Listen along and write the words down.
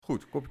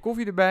Goed, kopje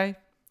koffie erbij,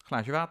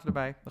 glaasje water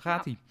erbij, dan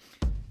gaat hij.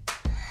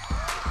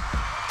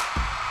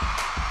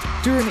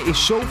 Turnen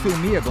is zoveel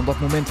meer dan dat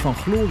moment van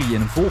glorie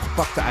in een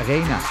volgepakte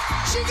arena.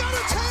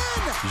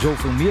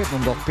 Zoveel meer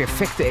dan dat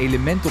perfecte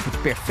element op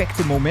het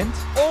perfecte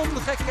moment.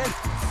 Ongekend,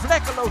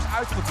 vlekkeloos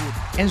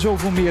uitgevoerd. En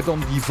zoveel meer dan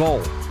die val,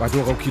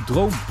 waardoor ook je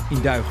droom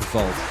in duigen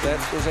valt.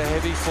 That is a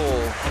heavy fall.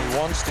 He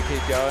wants to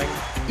keep going.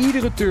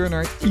 Iedere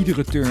turner,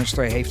 iedere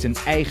turnster heeft een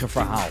eigen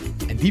verhaal.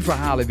 En die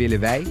verhalen willen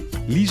wij,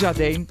 Lisa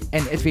Deen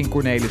en Edwin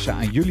Cornelissen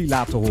aan jullie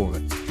laten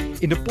horen.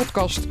 In de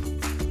podcast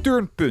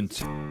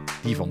Turnpunt,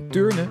 die van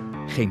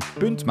turnen geen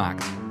punt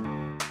maakt.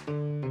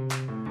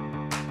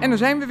 En dan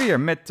zijn we weer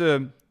met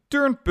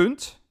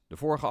Turnpunt. De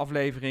vorige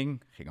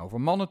aflevering ging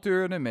over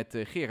mannenturnen met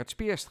Gerard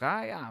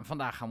Speerstra. Ja, en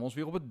vandaag gaan we ons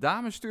weer op het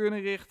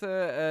damesturnen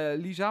richten,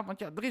 Lisa. Want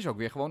ja, er is ook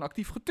weer gewoon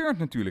actief geturnd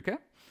natuurlijk, hè?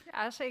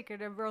 Ja, zeker.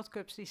 De World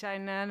Cups die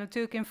zijn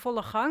natuurlijk in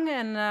volle gang.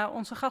 En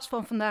onze gast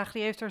van vandaag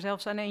die heeft er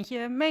zelfs aan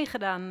eentje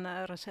meegedaan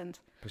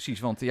recent. Precies,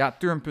 want ja,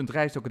 Turnpunt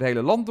reist ook het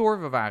hele land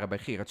door. We waren bij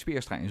Gerard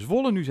Speerstra in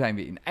Zwolle. Nu zijn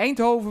we in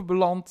Eindhoven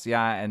beland.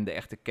 Ja, en de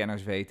echte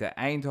kenners weten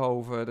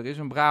Eindhoven. Er is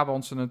een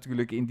Brabantse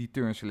natuurlijk in die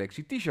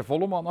turnselectie. Tisha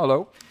Volleman,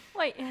 hallo.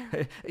 Hoi.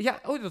 Ja,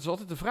 dat is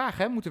altijd de vraag,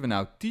 hè. Moeten we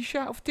nou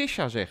Tisha of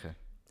Tisha zeggen?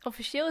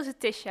 Officieel is het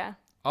Tisha.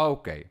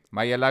 Oké,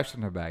 maar jij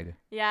luistert naar beide.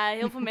 Ja,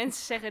 heel veel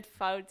mensen zeggen het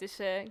fout, dus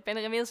ik ben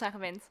er inmiddels aan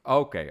gewend.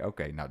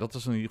 Oké. Nou, dat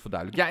is in ieder geval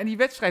duidelijk. Ja, en die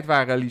wedstrijd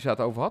waar Lisa het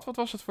over had, wat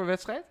was het voor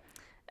wedstrijd?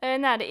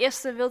 De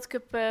eerste World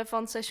Cup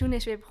van het seizoen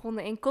is weer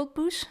begonnen in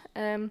Cottbus.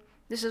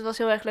 Dus het was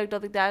heel erg leuk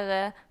dat ik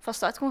daar van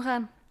start kon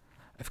gaan.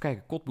 Even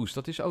kijken, Cottbus,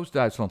 dat is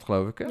Oost-Duitsland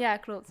geloof ik, hè? Ja,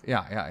 klopt.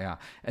 Ja.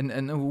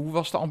 En hoe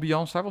was de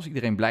ambiance daar? Was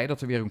iedereen blij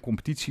dat er weer een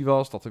competitie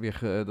was? Dat er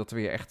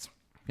weer echt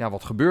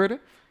wat gebeurde?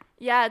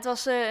 Ja, het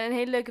was een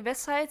hele leuke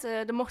wedstrijd.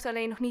 Er mocht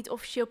alleen nog niet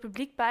officieel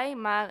publiek bij.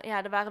 Maar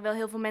ja, er waren wel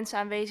heel veel mensen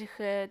aanwezig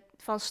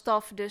van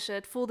staf. Dus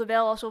het voelde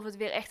wel alsof het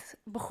weer echt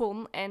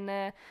begon.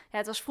 En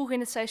het was vroeg in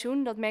het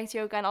seizoen. Dat merkte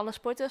je ook aan alle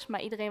sporters.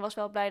 Maar iedereen was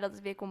wel blij dat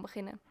het weer kon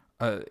beginnen.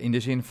 In de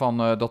zin van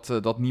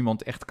dat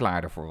niemand echt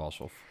klaar ervoor was?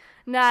 Of?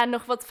 Nou,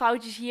 nog wat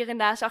foutjes hier en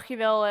daar zag je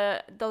wel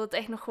dat het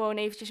echt nog gewoon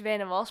eventjes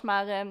wennen was.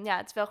 Maar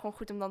het is wel gewoon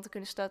goed om dan te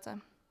kunnen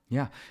starten.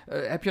 Ja,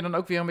 heb je dan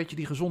ook weer een beetje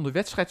die gezonde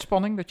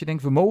wedstrijdspanning? Dat je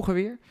denkt, we mogen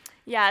weer?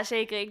 Ja,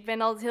 zeker. Ik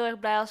ben altijd heel erg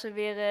blij als we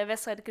weer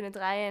wedstrijden kunnen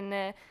draaien.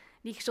 En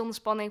die gezonde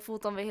spanning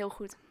voelt dan weer heel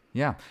goed.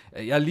 Ja,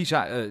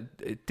 Lisa,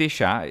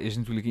 Tisha is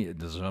natuurlijk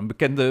dat is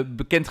een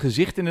bekend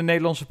gezicht in de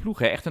Nederlandse ploeg.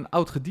 Hè? Echt een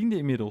oud gediende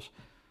inmiddels.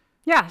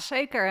 Ja,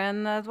 zeker.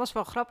 En het was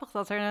wel grappig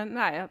dat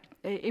er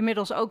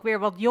inmiddels ook weer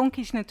wat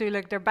jonkies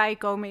natuurlijk erbij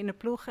komen in de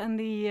ploeg. En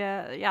die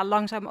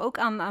langzaam ook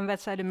aan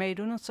wedstrijden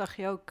meedoen. Dat zag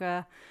je ook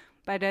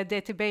bij de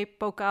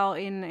DTB-pokaal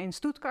in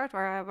Stuttgart,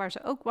 waar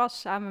ze ook was.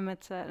 Samen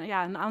met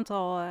een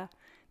aantal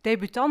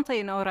debutanten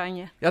in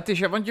Oranje. Ja,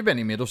 Tisha, want je bent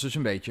inmiddels dus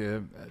een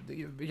beetje...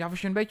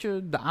 was je een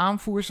beetje de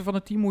aanvoerster van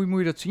het team? Hoe moet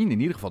je dat zien? In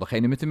ieder geval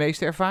degene met de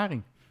meeste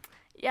ervaring.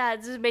 Ja,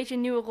 het is een beetje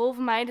een nieuwe rol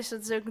voor mij, dus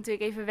dat is ook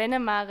natuurlijk even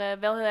wennen. Maar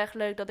wel heel erg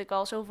leuk dat ik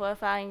al zoveel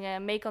ervaring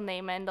mee kan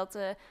nemen en dat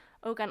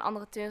ook aan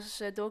andere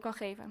turners door kan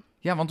geven.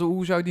 Ja, want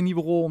hoe zou je die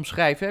nieuwe rol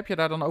omschrijven? Heb je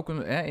daar dan ook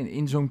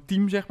in zo'n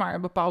team zeg maar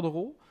een bepaalde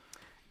rol?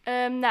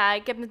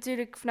 Ik heb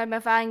natuurlijk vanuit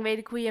mijn ervaring weet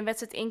ik hoe je een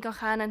wedstrijd in kan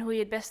gaan en hoe je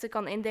het beste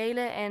kan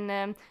indelen.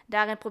 En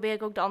daarin probeer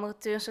ik ook de andere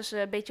turnsters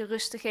een beetje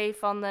rust te geven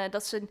van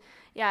dat ze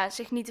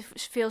zich niet te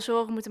veel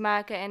zorgen moeten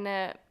maken. En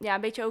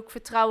een beetje ook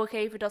vertrouwen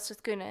geven dat ze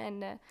het kunnen.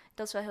 En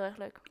dat is wel heel erg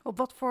leuk. Op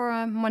wat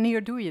voor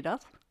manier doe je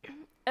dat?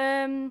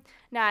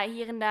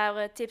 Hier en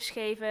daar tips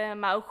geven,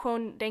 maar ook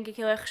gewoon denk ik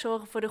heel erg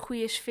zorgen voor de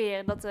goede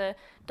sfeer. Dat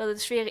de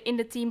sfeer in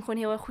het team gewoon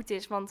heel erg goed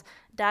is, want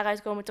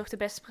daaruit komen toch de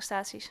beste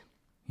prestaties.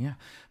 Ja,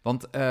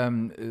 want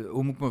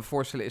hoe moet ik me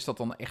voorstellen, is dat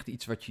dan echt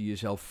iets wat je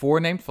jezelf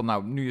voorneemt? Van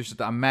nou, nu is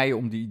het aan mij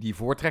om die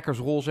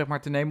voortrekkersrol zeg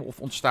maar te nemen, of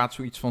ontstaat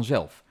zoiets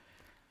vanzelf?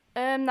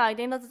 Ik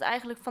denk dat het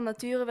eigenlijk van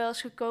nature wel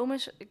is gekomen.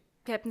 Ik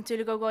heb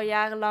natuurlijk ook al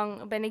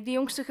jarenlang, ben ik de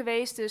jongste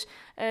geweest, dus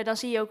dan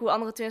zie je ook hoe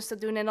andere turnsters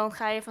dat doen en dan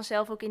ga je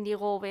vanzelf ook in die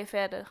rol weer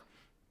verder.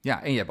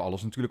 Ja, en je hebt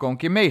alles natuurlijk al een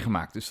keer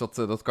meegemaakt, dus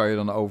dat kan je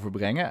dan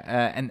overbrengen.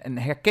 En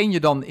herken je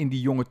dan in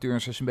die jonge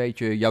turnsters een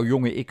beetje jouw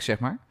jonge ik, zeg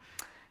maar?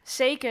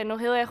 Zeker, nog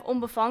heel erg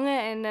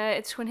onbevangen en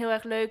het is gewoon heel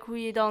erg leuk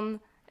hoe je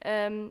dan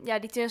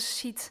die turnsters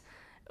ziet,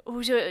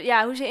 hoe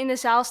ze in de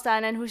zaal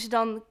staan en hoe ze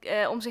dan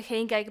om zich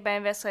heen kijken bij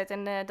een wedstrijd.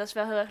 En dat is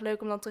wel heel erg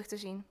leuk om dan terug te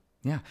zien.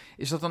 Ja,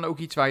 is dat dan ook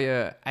iets waar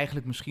je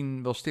eigenlijk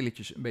misschien wel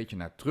stilletjes een beetje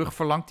naar terug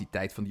verlangt? Die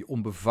tijd van die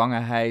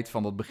onbevangenheid,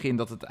 van dat begin,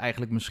 dat het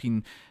eigenlijk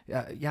misschien,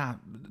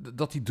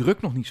 dat die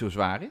druk nog niet zo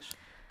zwaar is?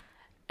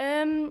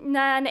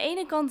 Aan de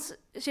ene kant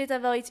zit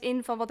daar wel iets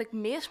in van wat ik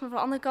mis. Maar van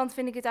de andere kant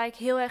vind ik het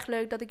eigenlijk heel erg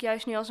leuk dat ik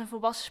juist nu als een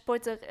volwassen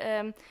sporter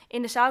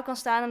in de zaal kan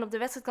staan en op de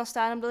wedstrijd kan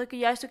staan. Omdat ik er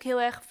juist ook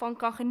heel erg van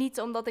kan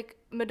genieten, omdat ik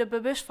me er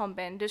bewust van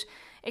ben. Dus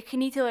ik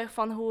geniet heel erg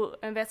van hoe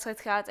een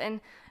wedstrijd gaat.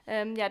 En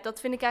dat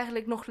vind ik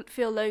eigenlijk nog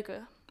veel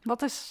leuker.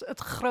 Wat is het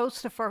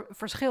grootste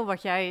verschil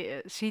wat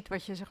jij ziet,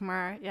 wat je zeg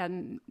maar,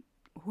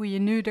 hoe je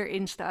nu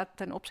erin staat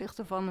ten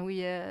opzichte van hoe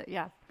je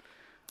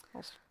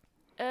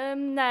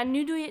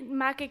Nu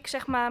maak ik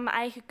zeg maar mijn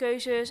eigen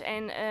keuzes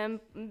en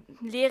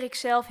leer ik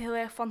zelf heel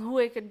erg van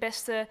hoe ik het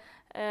beste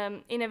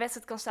in een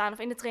wedstrijd kan staan of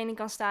in de training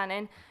kan staan.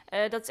 En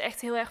dat is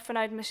echt heel erg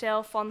vanuit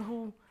mezelf van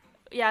hoe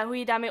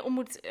je daarmee om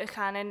moet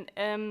gaan. En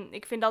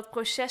ik vind dat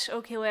proces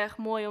ook heel erg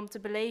mooi om te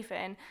beleven.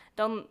 En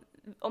dan,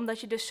 omdat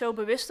je dus zo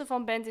bewust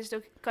ervan bent,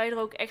 kan je er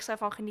ook extra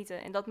van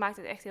genieten. En dat maakt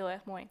het echt heel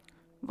erg mooi.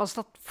 Was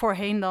dat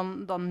voorheen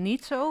dan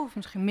niet zo? Of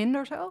misschien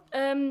minder zo?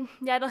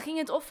 Dan ging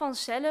het of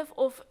vanzelf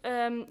of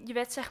je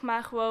werd zeg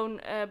maar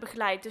gewoon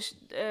begeleid. Dus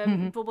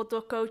bijvoorbeeld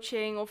door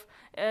coaching of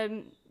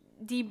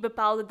die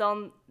bepaalde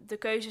dan de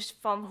keuzes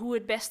van hoe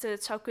het beste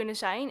het zou kunnen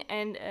zijn.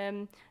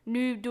 En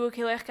nu doe ik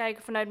heel erg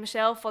kijken vanuit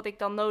mezelf wat ik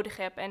dan nodig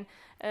heb. En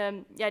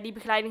die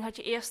begeleiding had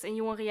je eerst in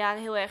jongere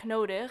jaren heel erg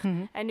nodig.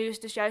 Mm-hmm. En nu is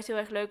het dus juist heel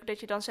erg leuk dat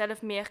je dan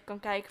zelf meer kan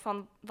kijken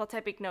van wat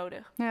heb ik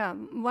nodig. Ja,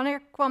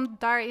 wanneer kwam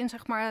daarin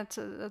zeg maar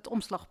het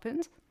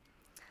omslagpunt?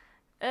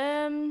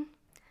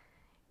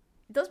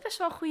 Dat is best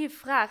wel een goede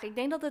vraag. Ik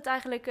denk dat het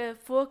eigenlijk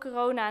voor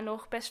corona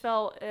nog best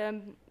wel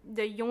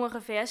de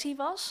jongere versie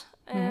was.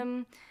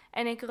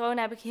 En in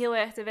corona heb ik heel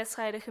erg de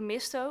wedstrijden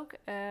gemist ook.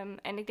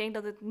 En ik denk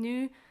dat het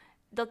nu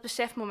dat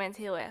besefmoment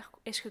heel erg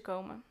is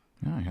gekomen.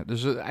 Ja,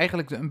 dus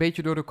eigenlijk een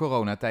beetje door de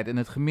coronatijd en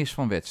het gemis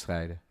van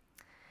wedstrijden.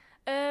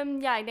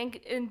 Ik denk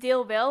een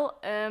deel wel.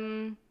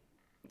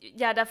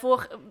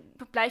 Daarvoor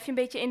blijf je een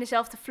beetje in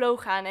dezelfde flow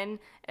gaan. En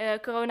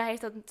corona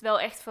heeft dat wel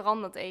echt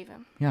veranderd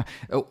even. Ja,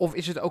 of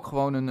is het ook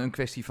gewoon een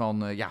kwestie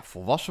van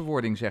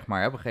volwassenwording, zeg maar.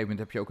 Op een gegeven moment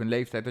heb je ook een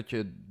leeftijd dat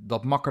je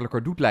dat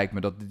makkelijker doet, lijkt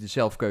me, dat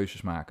zelf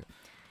keuzes maken.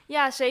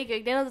 Ja, zeker.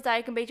 Ik denk dat het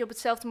eigenlijk een beetje op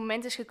hetzelfde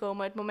moment is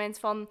gekomen. Het moment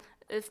van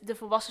de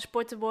volwassen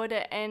sporter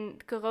worden en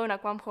corona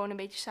kwam gewoon een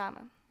beetje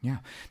samen.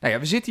 Ja,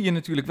 we zitten hier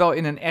natuurlijk wel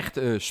in een echt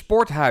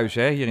sporthuis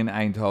hier in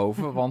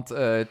Eindhoven. Want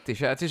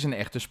het is een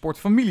echte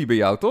sportfamilie bij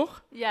jou,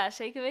 toch? Ja,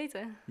 zeker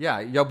weten.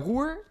 Ja, jouw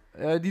broer,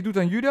 die doet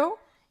aan judo?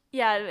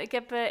 Ja, ik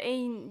heb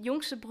een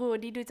jongste broer,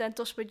 die doet aan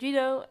topsport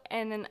judo.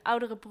 En een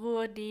oudere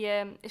broer, die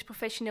is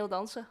professioneel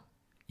danser.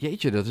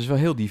 Jeetje, dat is wel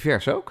heel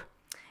divers ook.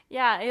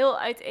 Ja, heel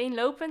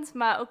uiteenlopend,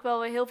 maar ook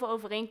wel heel veel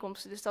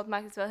overeenkomsten. Dus dat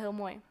maakt het wel heel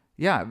mooi.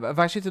 Ja,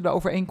 waar zitten de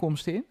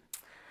overeenkomsten in?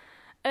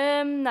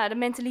 De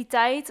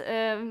mentaliteit.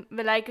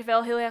 We lijken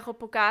wel heel erg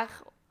op elkaar.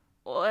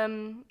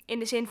 In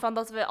de zin van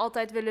dat we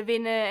altijd willen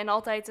winnen en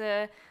altijd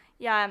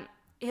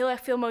heel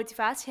erg veel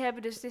motivatie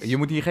hebben. Dus het is... Je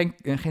moet hier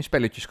geen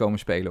spelletjes komen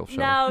spelen of zo?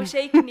 Nou,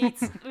 zeker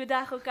niet. We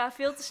dagen elkaar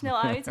veel te snel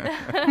uit.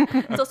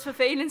 Tot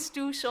vervelends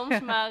toe soms,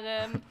 maar...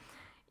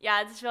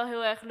 het is wel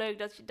heel erg leuk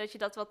dat je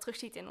dat wel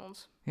terugziet in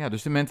ons. Ja,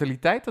 dus de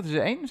mentaliteit, dat is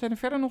één. Zijn er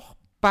verder nog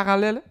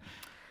parallellen?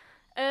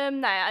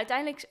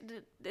 Uiteindelijk,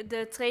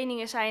 de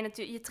trainingen zijn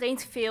natuurlijk... Je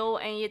traint veel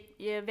en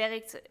je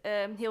werkt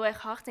heel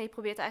erg hard. En je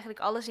probeert eigenlijk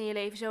alles in je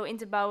leven zo in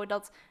te bouwen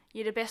dat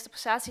je de beste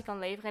prestatie kan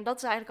leveren. En dat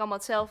is eigenlijk allemaal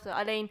hetzelfde.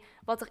 Alleen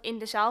wat er in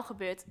de zaal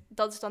gebeurt,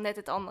 dat is dan net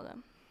het andere.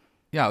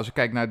 Ja, als ik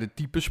kijk naar de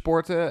type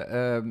sporten...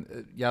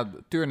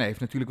 turnen heeft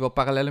natuurlijk wel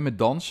parallellen met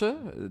dansen.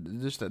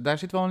 Dus daar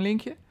zit wel een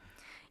linkje?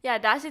 Ja,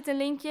 daar zit een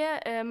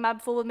linkje. Maar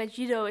bijvoorbeeld met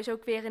judo is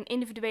ook weer een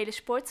individuele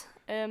sport.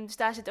 Dus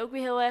daar zit ook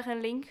weer heel erg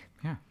een link.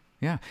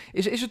 Ja.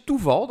 Is het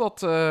toeval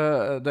dat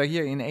er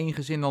hier in één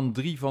gezin dan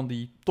 3 van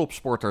die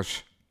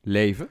topsporters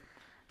leven?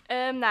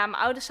 Mijn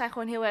ouders zijn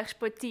gewoon heel erg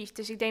sportief.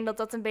 Dus ik denk dat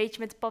dat een beetje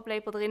met de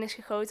paplepel erin is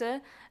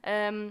gegoten.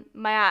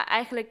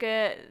 Eigenlijk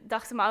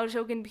dachten mijn ouders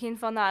ook in het begin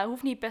van... het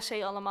hoeft niet per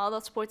se allemaal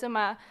dat sporten.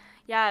 Maar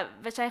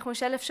we zijn gewoon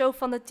zelf zo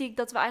fanatiek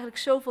dat we eigenlijk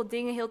zoveel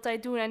dingen heel de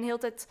tijd doen. En heel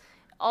de tijd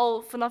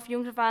al vanaf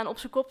jongs af aan op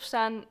zijn kop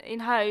staan in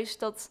huis...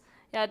 dat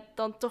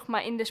dan toch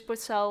maar in de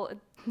sportzaal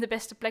de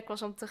beste plek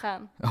was om te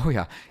gaan. Oh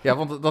ja,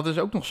 want dat is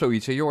ook nog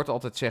zoiets. Hè? Je hoort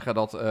altijd zeggen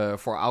dat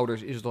voor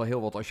ouders is het al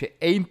heel wat als je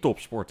 1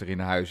 topsporter in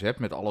huis hebt...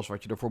 met alles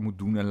wat je ervoor moet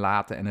doen en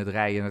laten en het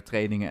rijden en het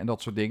trainingen en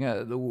dat soort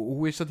dingen.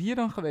 Hoe is dat hier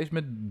dan geweest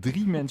met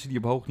 3 mensen die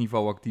op hoog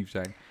niveau actief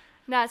zijn?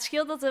 Nou, het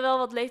scheelt dat er wel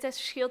wat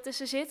leeftijdsverschil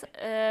tussen zit.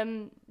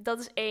 Dat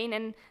is 1.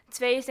 En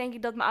 2 is denk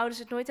ik dat mijn ouders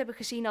het nooit hebben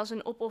gezien als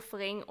een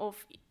opoffering...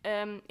 of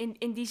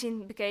in die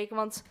zin bekeken,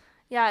 want...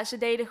 Ja, ze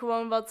deden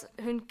gewoon wat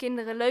hun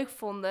kinderen leuk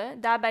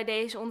vonden. Daarbij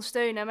deden ze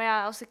ondersteunen.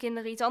 Maar als de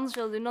kinderen iets anders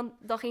wilden doen,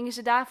 dan gingen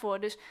ze daarvoor.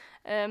 Dus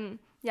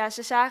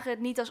ze zagen het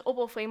niet als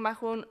opoffering, maar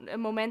gewoon een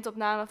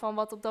momentopname van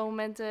wat op dat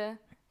moment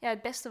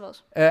het beste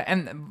was.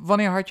 En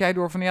wanneer had jij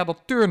door van,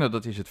 dat turnen,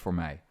 dat is het voor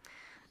mij?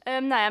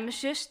 Mijn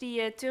zus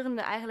die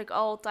turnde eigenlijk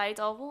altijd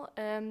al.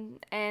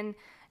 En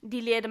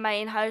die leerde mij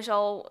in huis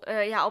al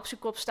op zijn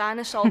kop staan.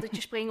 Een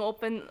saltetje springen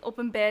op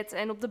een bed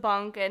en op de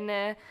bank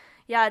en...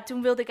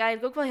 toen wilde ik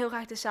eigenlijk ook wel heel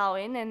graag de zaal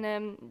in.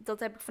 En dat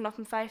heb ik vanaf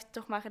mijn 5e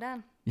toch maar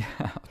gedaan.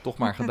 Ja, toch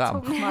maar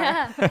gedaan. Toch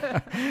maar.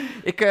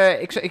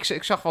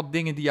 Ik zag wat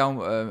dingen die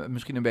jou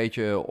misschien een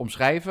beetje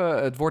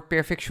omschrijven. Het woord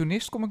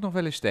perfectionist kom ik nog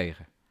wel eens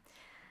tegen.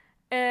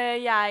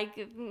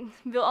 Ik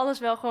wil alles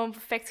wel gewoon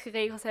perfect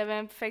geregeld hebben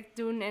en perfect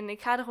doen. En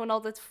ik ga er gewoon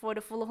altijd voor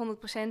de volle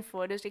 100%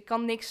 voor. Dus ik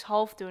kan niks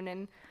half doen.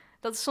 En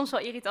dat is soms wel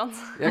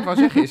irritant. Ja, ik wou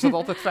zeggen, is dat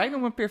altijd fijn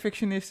om een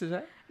perfectionist te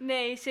zijn?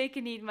 Nee,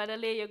 zeker niet. Maar daar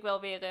leer je ook wel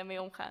weer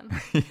mee omgaan.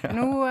 Ja. En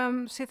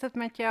hoe zit het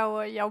met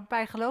jouw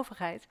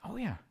bijgelovigheid? Oh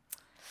ja.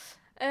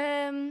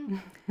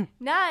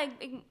 Nou,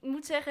 ik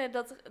moet zeggen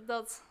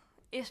dat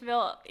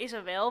is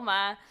er wel,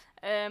 maar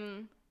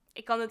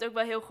ik kan het ook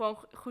wel heel gewoon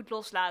goed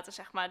loslaten,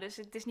 zeg maar. Dus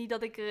het is niet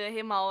dat ik er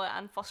helemaal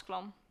aan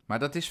vastklam. Maar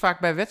dat is vaak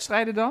bij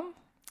wedstrijden dan?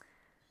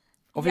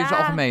 Of in Ja, zijn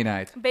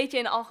algemeenheid? Een beetje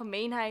in de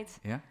algemeenheid.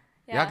 Ja?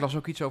 Ja, ik las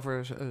ook iets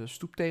over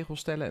stoeptegels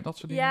stellen en dat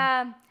soort dingen.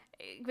 Ja,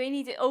 ik weet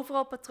niet,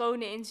 overal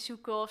patronen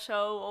inzoeken of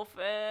zo. Of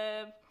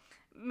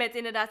met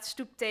inderdaad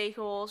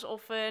stoeptegels.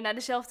 Of naar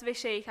dezelfde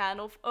wc gaan.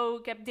 Of,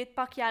 ik heb dit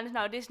pakje aan. Dus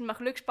nou, dit is mijn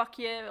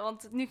gelukspakje,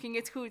 want nu ging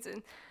het goed.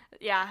 En,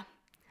 ja.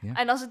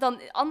 En als het dan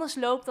anders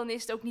loopt, dan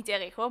is het ook niet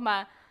erg hoor.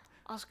 Maar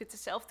als ik het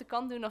hetzelfde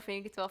kan doen, dan vind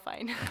ik het wel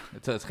fijn.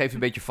 Het geeft een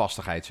beetje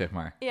vastigheid, zeg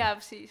maar. Ja,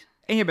 precies.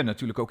 En je bent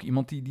natuurlijk ook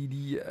iemand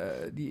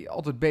die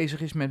altijd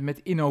bezig is met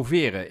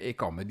innoveren. Ik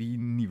kan me die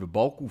nieuwe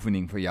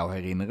balkoefening van jou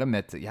herinneren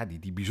met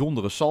die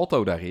bijzondere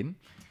salto daarin.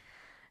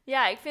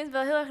 Ja, ik vind het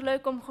wel heel erg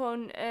leuk om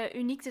gewoon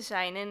uniek te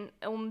zijn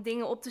en om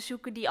dingen op te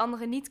zoeken die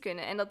anderen niet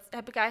kunnen. En dat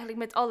heb ik eigenlijk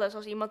met alles.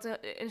 Als iemand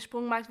een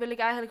sprong maakt, wil ik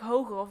eigenlijk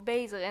hoger of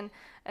beter. En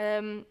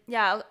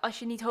als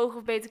je niet hoger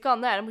of beter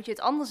kan, dan moet je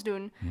het anders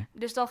doen. Ja.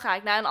 Dus dan ga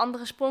ik naar een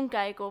andere sprong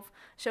kijken. Of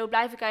zo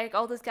blijf ik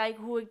eigenlijk altijd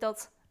kijken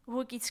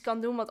hoe ik iets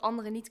kan doen wat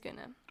anderen niet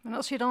kunnen. En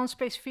als je dan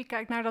specifiek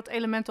kijkt naar dat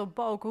element op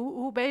balk,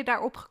 hoe ben je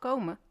daarop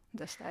gekomen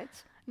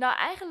destijds? Nou,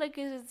 eigenlijk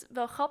is het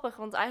wel grappig,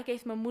 want eigenlijk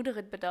heeft mijn moeder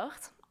het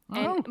bedacht.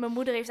 En mijn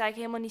moeder heeft eigenlijk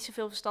helemaal niet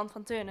zoveel verstand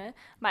van turnen.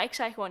 Maar ik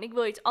zei gewoon, ik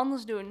wil iets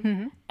anders doen.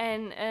 Mm-hmm.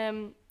 En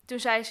toen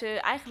zei ze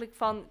eigenlijk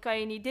van, kan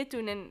je niet dit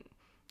doen? En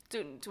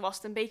toen was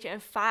het een beetje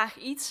een vaag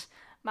iets.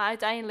 Maar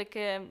uiteindelijk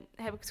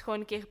heb ik het gewoon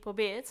een keer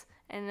geprobeerd.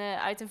 En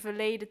uit een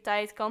verleden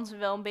tijd kan ze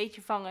wel een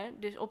beetje vangen.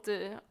 Dus op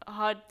de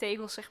harde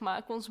tegels, zeg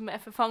maar, kon ze me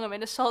even vangen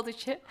met een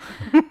saltertje.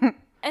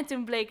 En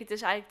toen bleek het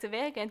dus eigenlijk te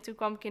werken. En toen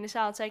kwam ik in de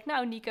zaal en zei ik,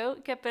 nou Nico,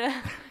 ik heb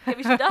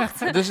iets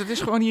bedacht. Dus het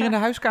is gewoon hier in de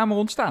huiskamer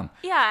ontstaan?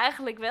 Ja,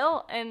 eigenlijk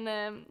wel. En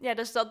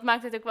dus dat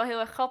maakt het ook wel heel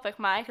erg grappig.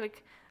 Maar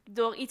eigenlijk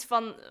door iets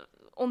van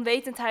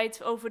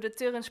onwetendheid over de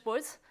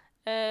turnsport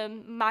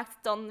maakt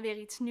het dan weer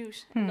iets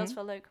nieuws. En dat is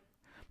wel leuk.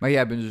 Maar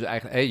jij bent dus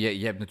eigenlijk,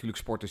 je hebt natuurlijk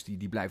sporters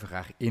die blijven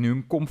graag in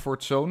hun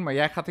comfortzone, maar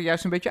jij gaat er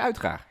juist een beetje uit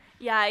graag.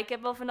 Ja, ik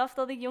heb wel vanaf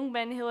dat ik jong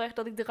ben heel erg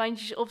dat ik de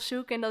randjes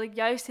opzoek en dat ik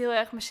juist heel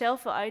erg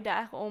mezelf wil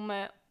uitdagen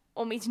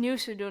om iets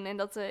nieuws te doen. En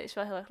dat is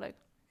wel heel erg leuk.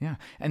 Ja,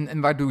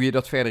 en waar doe je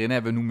dat verder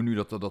in? We noemen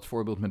nu dat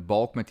voorbeeld met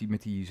balk,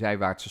 met die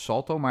zijwaartse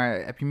salto,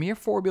 maar heb je meer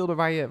voorbeelden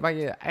waar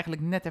je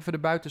eigenlijk net even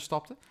erbuiten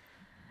stapte?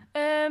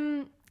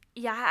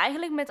 Ja,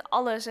 eigenlijk met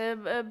alles.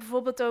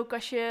 Bijvoorbeeld ook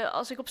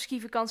als ik op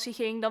skivakantie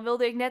ging, dan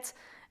wilde ik net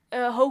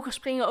hoger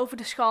springen over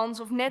de schans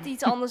of net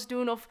iets anders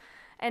doen.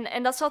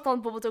 En dat zat dan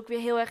bijvoorbeeld ook weer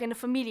heel erg in de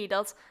familie.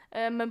 Dat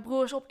mijn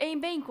broers op 1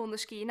 been konden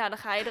skiën. Nou, dan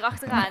ga je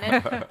erachteraan.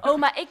 En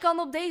maar ik kan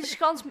op deze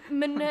schans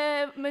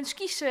mijn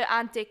skis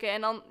aantikken.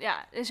 En dan,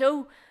 en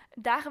zo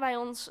dagen wij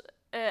ons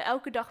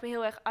elke dag weer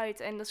heel erg uit.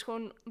 En dat is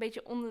gewoon een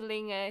beetje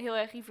onderling heel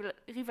erg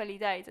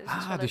rivaliteit.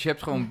 Dus, dus je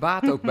hebt gewoon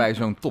baat ook bij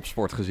zo'n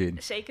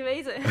topsportgezin. Zeker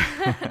weten.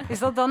 Is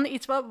dat dan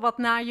iets wat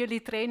na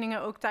jullie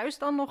trainingen ook thuis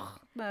dan nog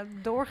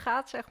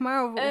doorgaat, zeg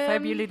maar? Of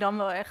hebben jullie dan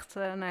wel echt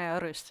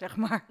rust, zeg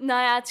maar?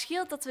 Nou ja, het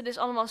scheelt dat we dus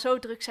allemaal zo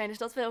druk zijn. Dus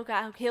dat we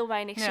elkaar ook heel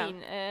weinig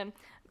zien.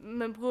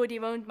 Mijn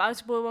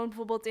oudste broer woont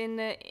bijvoorbeeld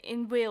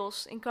in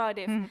Wales, in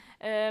Cardiff.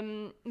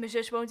 Mijn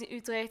zus woont in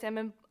Utrecht en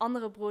mijn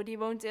andere broer die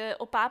woont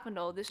op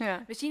Papendal. Dus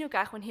we zien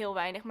elkaar gewoon heel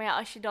weinig. Maar ja,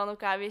 als je dan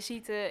elkaar weer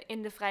ziet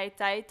in de vrije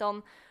tijd,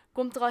 dan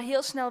komt er al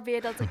heel snel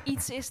weer dat er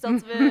iets is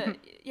dat we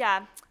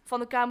van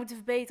elkaar moeten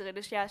verbeteren.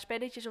 Dus ja,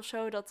 spelletjes of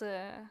zo, dat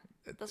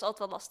is altijd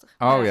wel lastig.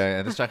 Oh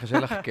ja, dat zijn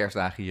gezellige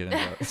kerstdagen hier en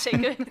zo.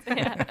 Zeker,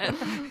 ja.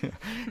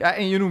 Ja,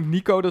 en je noemt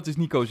Nico, dat is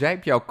Nico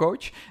Zijp, jouw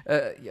coach.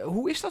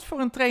 Hoe is dat voor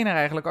een trainer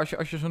eigenlijk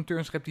als je zo'n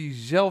turnster hebt die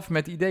zelf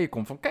met ideeën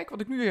komt van kijk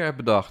wat ik nu weer heb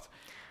bedacht?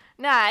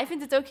 Nou, hij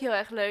vindt het ook heel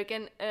erg leuk.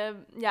 En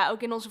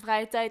ook in onze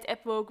vrije tijd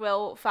appen we ook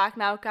wel vaak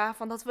naar elkaar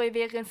van dat we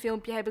weer een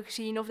filmpje hebben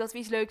gezien of dat we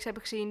iets leuks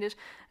hebben gezien. Dus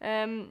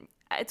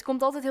het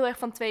komt altijd heel erg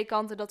van 2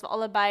 kanten dat we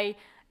allebei,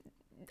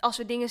 als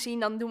we dingen zien,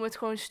 dan doen we het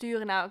gewoon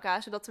sturen naar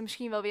elkaar, zodat we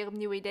misschien wel weer op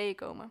nieuwe ideeën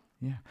komen.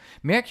 Ja.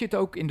 Merk je het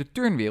ook in de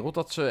turnwereld,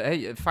 dat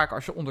vaak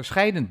als je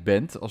onderscheidend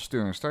bent als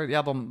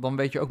turnster, dan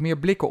weet je ook meer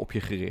blikken op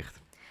je gericht?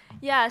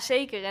 Ja,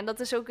 zeker. En dat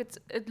is ook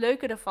het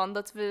leuke ervan,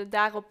 dat we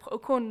daarop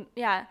ook gewoon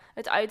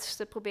het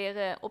uiterste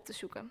proberen op te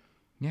zoeken.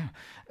 Ja.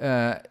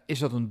 Is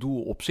dat een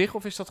doel op zich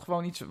of is dat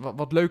gewoon iets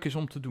wat leuk is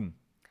om te doen?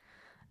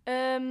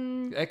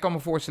 Ik kan me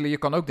voorstellen, je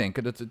kan ook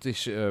denken dat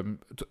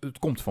het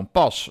komt van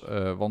pas.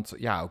 Want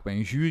ook bij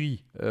een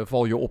jury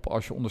val je op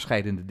als je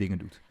onderscheidende dingen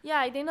doet.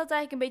 Ja, ik denk dat het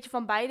eigenlijk een beetje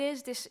van beide is.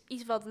 Het is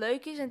iets wat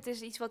leuk is en het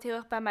is iets wat heel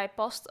erg bij mij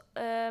past.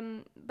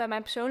 Bij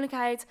mijn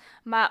persoonlijkheid.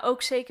 Maar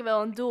ook zeker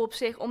wel een doel op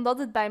zich. Omdat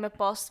het bij me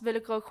past, wil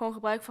ik er ook gewoon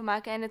gebruik van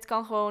maken. En het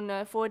kan gewoon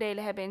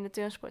voordelen hebben in de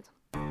turnsport.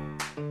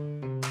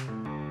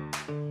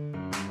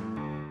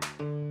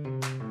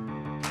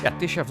 Ja,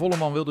 Tisha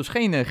Volleman wil dus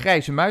geen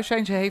grijze muis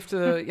zijn. Ze heeft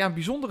een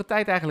bijzondere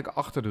tijd eigenlijk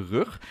achter de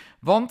rug.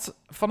 Want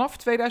vanaf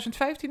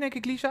 2015 denk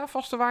ik, Lisa,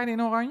 vaste waarde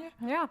in Oranje.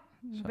 Ja,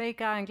 WK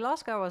in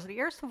Glasgow was de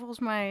eerste volgens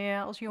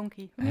mij als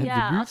jonkie. Het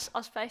Ja, debuut.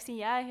 als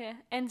 15-jarige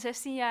en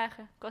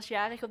 16-jarige. Ik was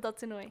jarig op dat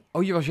toernooi.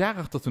 Oh, je was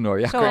jarig dat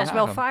toernooi. Ja, kan je Zoals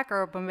wel nagaan.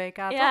 vaker op een WK,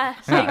 Ja,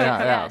 toch? zeker. Ja,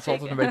 het is zeker.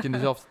 altijd een beetje in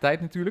dezelfde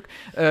tijd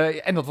natuurlijk.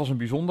 En dat was een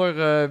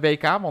bijzonder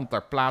WK, want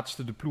daar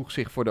plaatste de ploeg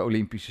zich voor de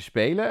Olympische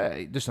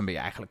Spelen. Dus dan ben je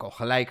eigenlijk al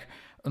gelijk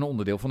een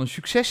onderdeel van een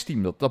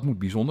succesteam. Dat moet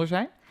bijzonder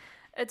zijn.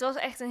 Het was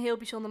echt een heel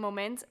bijzonder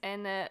moment.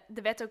 En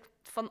er werd ook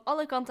van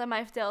alle kanten aan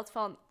mij verteld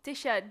van...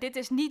 Tisha, dit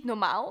is niet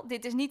normaal.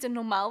 Dit is niet een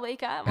normaal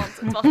WK. Want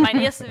het was mijn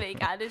eerste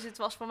WK. Dus het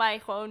was voor mij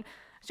gewoon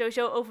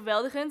sowieso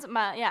overweldigend.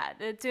 Maar ja,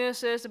 de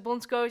turnsters, de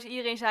bondscoach,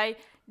 iedereen zei...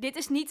 Dit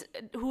is niet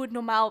hoe het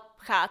normaal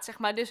gaat, zeg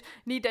maar. Dus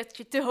niet dat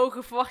je te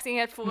hoge verwachtingen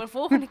hebt voor een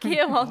volgende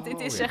keer. Want dit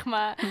is, zeg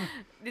maar...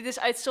 Dit is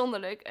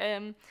uitzonderlijk.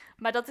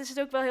 Maar dat is het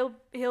ook wel heel,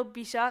 heel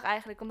bizar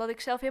eigenlijk. Omdat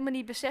ik zelf helemaal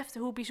niet besefte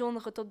hoe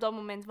bijzonder het op dat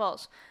moment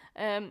was.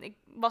 Ik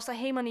was daar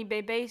helemaal niet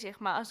mee bezig.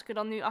 Maar als ik er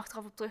dan nu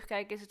achteraf op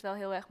terugkijk, is het wel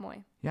heel erg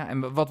mooi. Ja,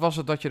 en wat was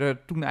het dat je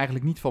er toen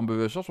eigenlijk niet van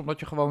bewust was? Omdat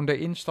je gewoon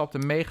erin stapt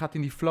en meegaat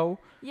in die flow?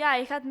 Ja,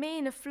 je gaat mee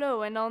in de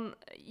flow. En dan,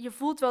 je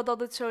voelt wel dat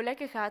het zo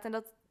lekker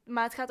gaat.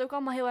 Maar het gaat ook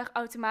allemaal heel erg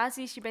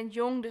automatisch. Je bent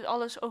jong, dus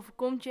alles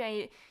overkomt je.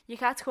 En je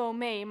gaat gewoon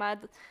mee. Maar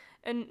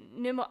een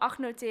nummer 8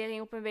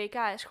 notering op een WK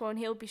is gewoon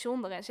heel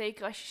bijzonder. En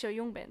zeker als je zo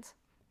jong bent.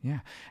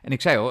 Ja, en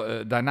ik zei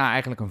al, daarna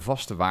eigenlijk een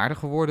vaste waarde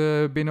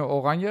geworden binnen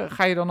Oranje.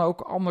 Ga je dan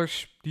ook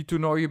anders die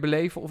toernooien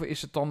beleven? Of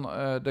is het dan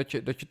dat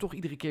je toch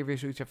iedere keer weer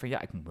zoiets hebt van...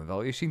 ja, ik moet me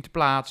wel eerst zien te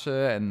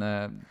plaatsen en...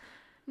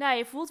 Nou,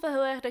 je voelt wel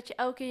heel erg dat je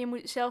elke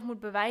keer zelf moet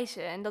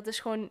bewijzen. En dat is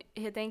gewoon,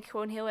 ik denk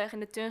gewoon heel erg in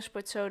de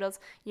turnsport zo...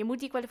 dat je moet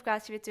die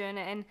kwalificatie weer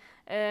turnen.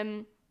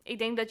 En ik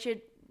denk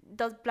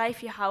dat blijf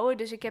je houden.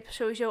 Dus ik heb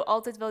sowieso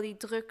altijd wel die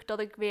druk dat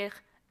ik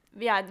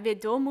weer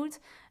door moet.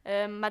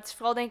 Maar het is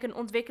vooral denk ik een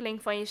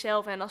ontwikkeling van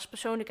jezelf en als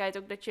persoonlijkheid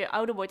ook dat je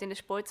ouder wordt in de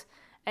sport.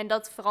 En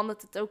dat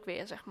verandert het ook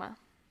weer, zeg maar.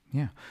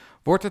 Ja.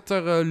 Wordt het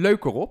er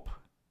leuker op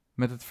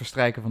met het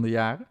verstrijken van de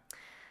jaren?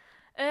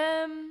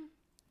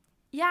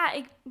 Ja,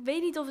 ik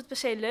weet niet of het per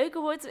se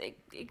leuker wordt.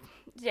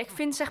 Ik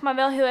vind zeg maar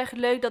wel heel erg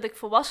leuk dat ik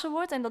volwassen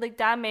word en dat ik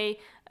daarmee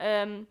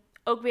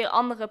ook weer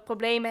andere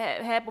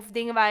problemen heb of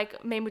dingen waar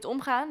ik mee moet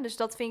omgaan. Dus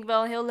dat vind ik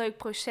wel een heel leuk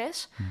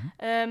proces.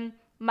 Mm-hmm.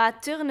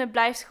 Maar turnen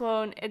blijft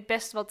gewoon het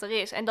beste wat er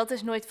is. En dat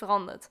is nooit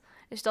veranderd.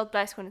 Dus dat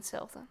blijft gewoon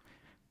hetzelfde.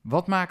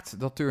 Wat maakt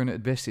dat turnen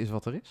het beste is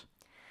wat er is?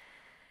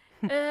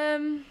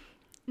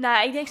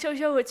 Nou, ik denk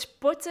sowieso het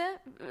sporten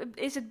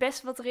is het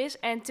beste wat er is.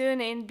 En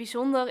turnen in het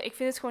bijzonder. Ik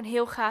vind het gewoon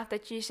heel gaaf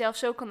dat je jezelf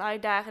zo kan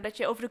uitdagen. Dat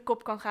je over de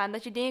kop kan gaan.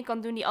 Dat je dingen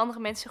kan doen die andere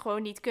mensen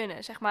gewoon niet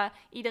kunnen. Zeg maar,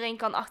 iedereen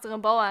kan achter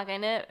een bal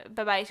aanrennen,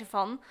 bij wijze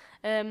van.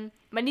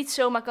 Maar niet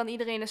zomaar kan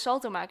iedereen een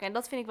salto maken. En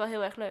dat vind ik wel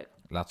heel erg leuk.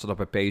 Laat ze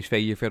dat bij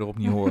PSV je verderop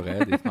niet horen. Hè?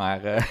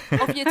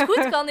 Of je het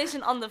goed kan, is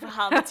een ander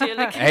verhaal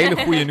natuurlijk.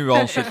 Hele goede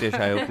nuance, het is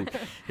heel goed.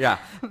 Ja,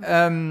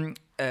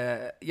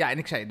 en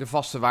ik zei de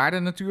vaste waarde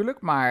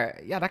natuurlijk.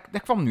 Maar ja,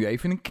 daar kwam nu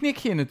even een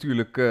knikje in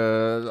natuurlijk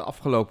de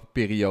afgelopen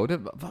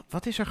periode.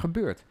 Wat is er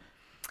gebeurd?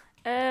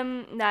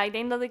 Nou, ik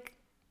denk dat ik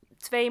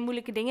 2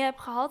 moeilijke dingen heb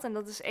gehad. En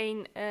dat is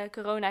 1,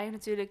 corona heeft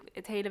natuurlijk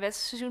het hele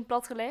wedstrijdseizoen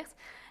platgelegd.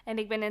 En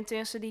ik ben een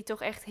turnster die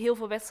toch echt heel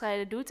veel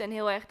wedstrijden doet en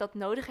heel erg dat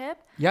nodig heb.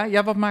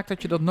 Ja, wat maakt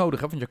dat je dat nodig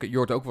hebt? Want je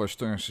hoort ook wel eens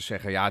turnsters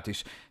zeggen, ja,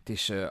 het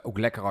is ook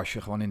lekker als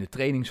je gewoon in de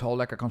trainingshal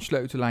lekker kan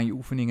sleutelen aan je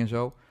oefening en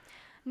zo.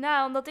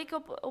 Nou, omdat ik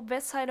op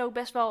wedstrijden ook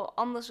best wel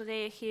anders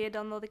reageer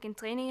dan dat ik in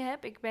trainingen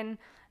heb. Ik ben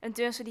een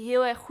turnster die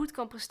heel erg goed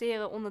kan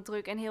presteren onder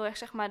druk en heel erg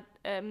zeg maar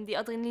die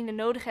adrenaline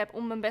nodig heb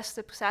om mijn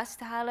beste prestatie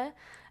te halen.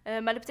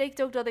 Maar dat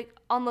betekent ook dat ik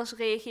anders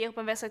reageer op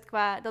een wedstrijd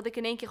qua dat ik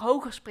in één keer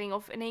hoger spring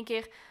of in één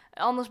keer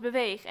anders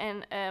beweeg.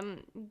 En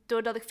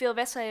doordat ik veel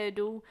wedstrijden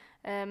doe,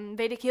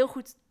 weet ik heel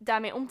goed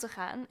daarmee om te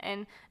gaan.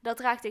 En dat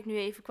raakte ik nu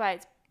even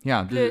kwijt.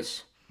 Ja,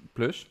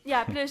 plus?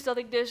 Ja, plus dat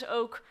ik dus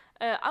ook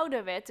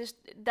ouder werd. Dus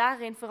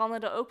daarin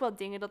veranderden ook wat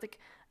dingen. Dat ik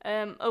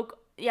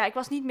ik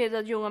was niet meer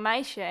dat jonge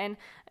meisje. En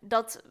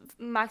dat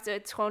maakte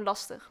het gewoon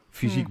lastig.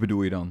 Fysiek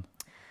bedoel je dan?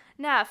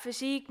 Nou,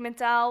 fysiek,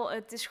 mentaal,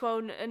 het is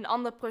gewoon een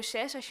ander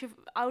proces als je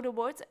ouder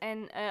wordt.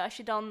 En als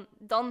je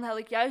dan had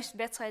ik juist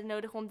wedstrijden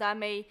nodig om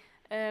daarmee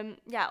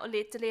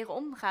te leren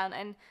omgaan.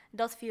 En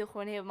dat viel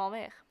gewoon helemaal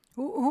weg.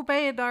 Hoe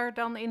ben je daar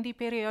dan in die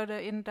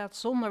periode inderdaad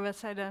zonder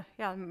wedstrijden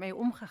mee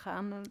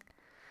omgegaan?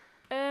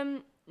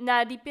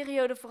 Nou, die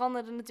periode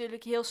veranderde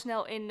natuurlijk heel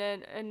snel in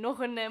nog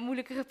een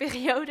moeilijkere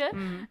periode.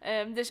 Mm.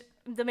 Dus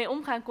daarmee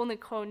omgaan kon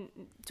ik gewoon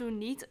toen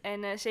niet.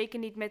 En zeker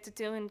niet met de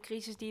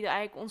turncrisis die er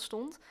eigenlijk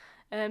ontstond.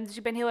 Dus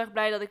ik ben heel erg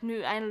blij dat ik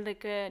nu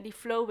eindelijk die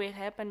flow weer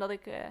heb en dat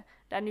ik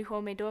daar nu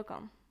gewoon mee door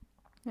kan.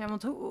 Ja,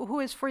 want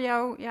hoe is voor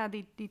jou,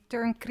 die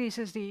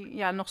turncrisis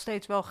die nog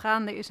steeds wel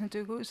gaande is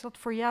natuurlijk, hoe is dat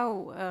voor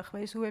jou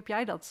geweest? Hoe heb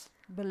jij dat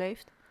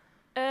beleefd?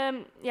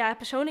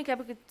 Persoonlijk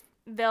heb ik het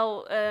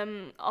wel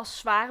als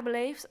zwaar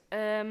beleefd.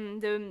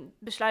 De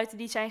besluiten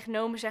die zijn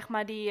genomen, zeg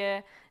maar,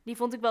 die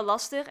vond ik wel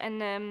lastig.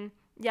 En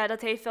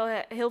dat heeft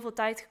wel heel veel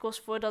tijd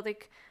gekost voordat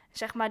ik,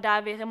 zeg maar,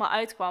 daar weer helemaal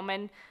uitkwam.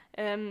 En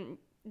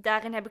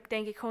daarin heb ik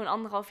denk ik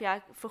gewoon 1,5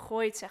 jaar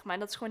vergooid, zeg maar. En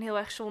dat is gewoon heel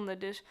erg zonde.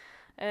 Dus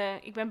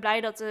ik ben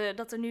blij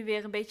dat er nu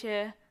weer een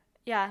beetje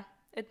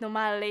het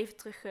normale leven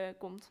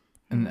terugkomt.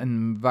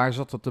 En waar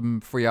zat dat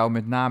hem voor jou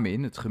met name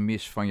in? Het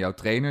gemis van jouw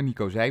trainer,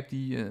 Nico Zijp,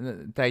 die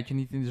een tijdje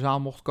niet in de zaal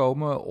mocht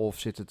komen? Of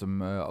zit het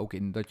hem ook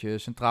in dat je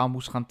centraal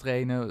moest gaan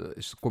trainen?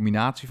 Is het een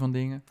combinatie van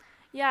dingen?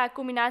 Ja, een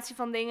combinatie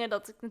van dingen.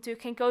 Dat ik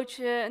natuurlijk geen coach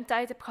een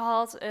tijd heb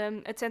gehad.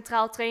 Het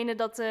centraal trainen,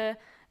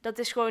 dat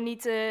is gewoon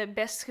niet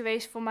best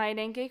geweest voor mij,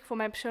 denk ik. Voor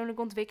mijn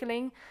persoonlijke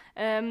ontwikkeling.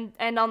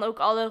 En dan ook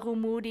alle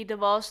rumoer die er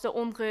was. De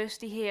onrust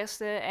die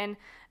heerste.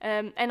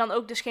 En dan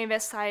ook dus geen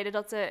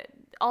wedstrijden.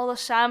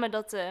 Alles samen,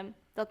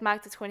 dat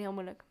maakt het gewoon heel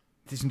moeilijk.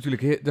 Het is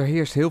natuurlijk, er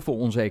heerst heel veel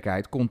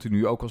onzekerheid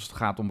continu. Ook als het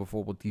gaat om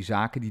bijvoorbeeld die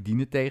zaken die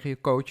dienen tegen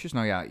je coaches.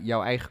 Nou ja,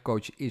 jouw eigen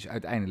coach is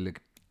uiteindelijk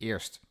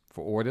eerst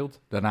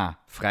veroordeeld, daarna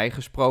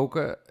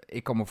vrijgesproken.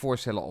 Ik kan me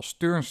voorstellen als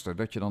turnster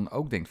dat je dan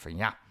ook denkt van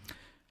ja,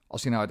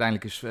 als hij nou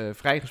uiteindelijk is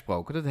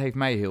vrijgesproken, dat heeft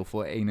mij heel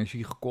veel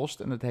energie gekost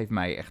en dat heeft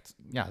mij echt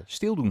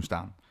stil doen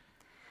staan.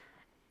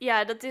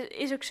 Ja, dat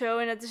is ook zo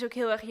en dat is ook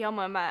heel erg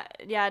jammer. Maar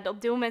ja,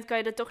 op dit moment kan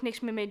je er toch niks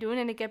meer mee doen.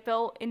 En ik heb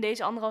wel in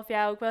deze 1,5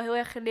 jaar ook wel heel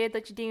erg geleerd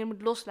dat je dingen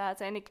moet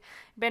loslaten. En ik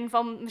ben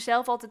van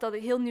mezelf altijd dat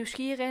ik heel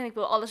nieuwsgierig en ik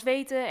wil alles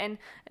weten. En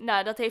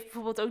nou, dat heeft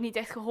bijvoorbeeld ook niet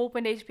echt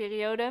geholpen in deze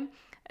periode.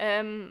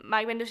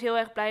 Maar ik ben dus heel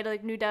erg blij dat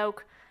ik nu daar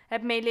ook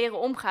heb mee leren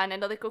omgaan. En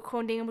dat ik ook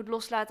gewoon dingen moet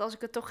loslaten als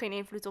ik er toch geen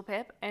invloed op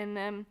heb. En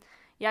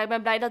ik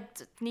ben blij dat het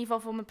in ieder geval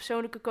voor mijn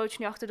persoonlijke coach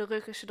nu achter de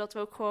rug is. Zodat we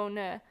ook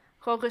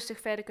gewoon rustig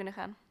verder kunnen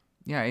gaan.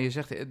 Ja, en je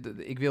zegt,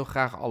 ik wil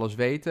graag alles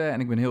weten en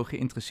ik ben heel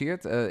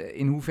geïnteresseerd.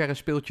 In hoeverre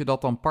speelt je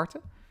dat dan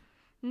parten?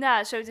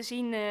 Nou, zo te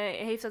zien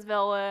heeft dat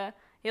wel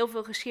heel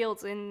veel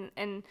gescheeld.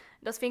 En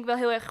dat vind ik wel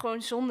heel erg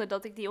gewoon zonde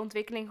dat ik die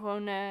ontwikkeling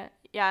gewoon,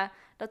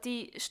 dat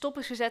die stop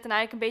is gezet en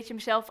eigenlijk een beetje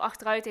mezelf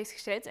achteruit heeft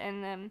gezet.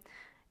 En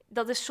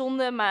dat is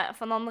zonde, maar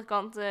van de andere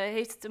kant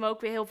heeft het hem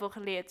ook weer heel veel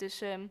geleerd.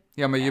 Dus,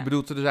 maar je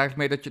bedoelt er dus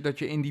eigenlijk mee dat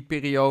je in die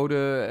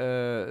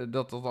periode,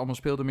 dat allemaal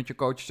speelde met je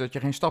coaches, dat je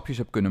geen stapjes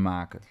hebt kunnen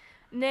maken?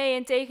 Nee,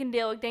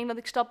 integendeel. Ik denk dat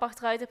ik stap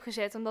achteruit heb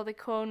gezet. Omdat ik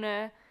gewoon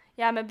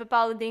met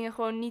bepaalde dingen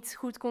gewoon niet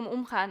goed kon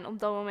omgaan op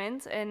dat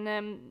moment. En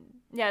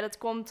dat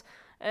komt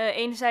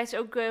enerzijds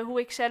ook hoe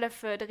ik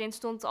zelf erin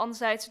stond.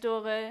 Anderzijds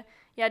door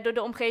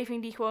de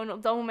omgeving die gewoon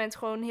op dat moment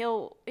gewoon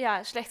heel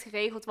slecht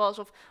geregeld was.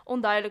 Of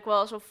onduidelijk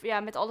was. Of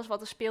met alles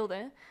wat er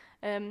speelde.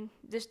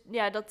 Dus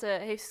dat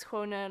heeft het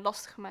gewoon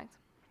lastig gemaakt.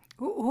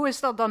 Hoe is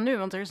dat dan nu?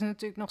 Want er is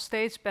natuurlijk nog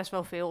steeds best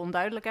wel veel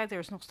onduidelijkheid. Er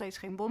is nog steeds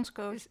geen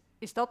bondscoach.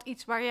 Is dat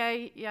iets waar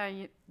jij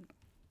je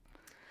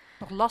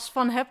nog last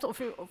van hebt?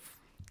 Of...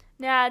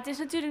 Ja,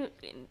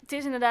 het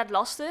is inderdaad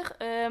lastig.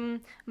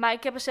 Maar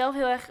ik heb er zelf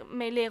heel erg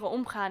mee leren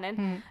omgaan.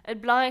 En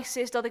het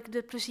belangrijkste is dat ik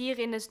de plezier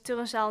in de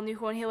turnzaal nu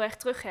gewoon heel erg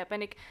terug heb.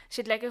 En ik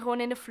zit lekker gewoon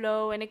in de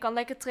flow. En ik kan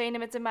lekker trainen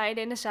met de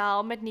meiden in de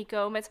zaal, met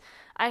Nico,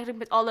 eigenlijk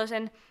met alles.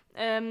 En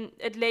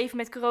het leven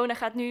met corona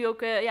gaat nu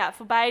ook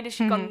voorbij. Dus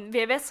je kan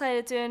weer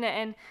wedstrijden turnen.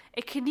 En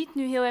ik geniet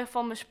nu heel erg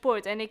van mijn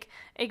sport. En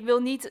ik wil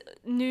niet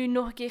nu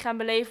nog een keer gaan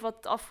beleven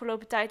wat de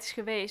afgelopen tijd is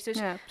geweest.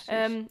 Dus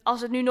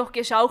als het nu nog een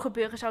keer zou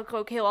gebeuren, zou ik er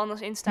ook heel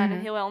anders in staan en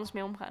heel anders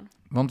mee omgaan.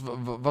 Want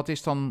wat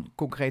is dan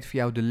concreet voor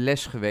jou de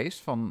les geweest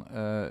van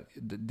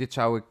dit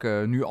zou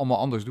ik nu allemaal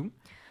anders doen?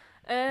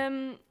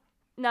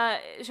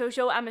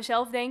 Sowieso aan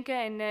mezelf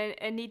denken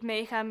en niet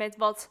meegaan met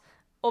wat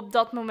op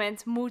dat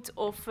moment moet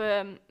of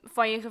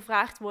van je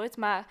gevraagd wordt.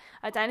 Maar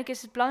uiteindelijk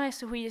is het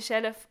belangrijkste hoe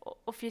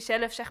je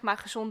zelf zeg maar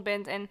gezond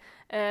bent en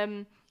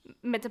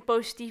met een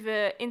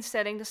positieve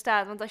instelling er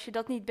staat. Want als je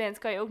dat niet bent,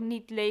 kan je ook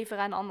niet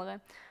leveren aan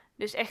anderen.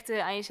 Dus echt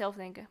aan jezelf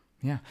denken.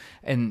 Ja,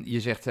 en je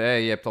zegt, je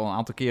hebt al een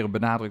aantal keren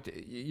benadrukt,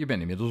 je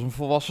bent inmiddels een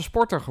volwassen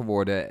sporter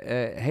geworden.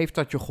 Heeft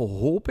dat je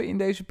geholpen in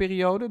deze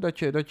periode, dat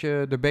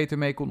je er beter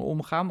mee kon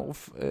omgaan?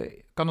 Of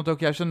kan het ook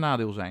juist een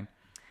nadeel zijn?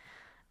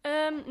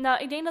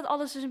 Ik denk dat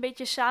alles dus een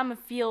beetje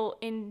samenviel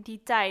in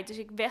die tijd. Dus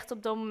ik werd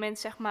op dat moment,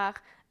 zeg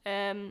maar,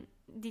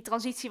 die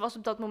transitie was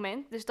op dat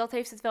moment. Dus dat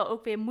heeft het wel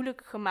ook weer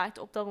moeilijker gemaakt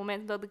op dat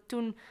moment. Dat ik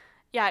toen,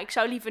 ik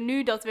zou liever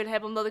nu dat willen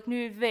hebben, omdat ik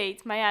nu het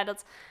weet. Maar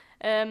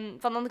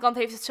van de andere kant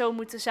heeft het zo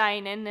moeten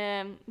zijn. En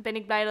ben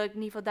ik blij dat ik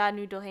in ieder geval daar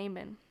nu doorheen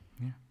ben.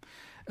 Ja.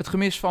 Het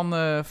gemis van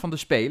de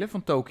Spelen,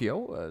 van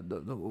Tokio,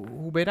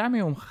 hoe ben je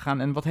daarmee omgegaan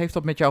en wat heeft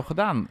dat met jou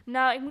gedaan?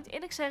 Nou, ik moet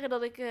eerlijk zeggen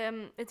dat ik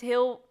het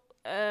heel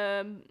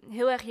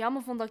erg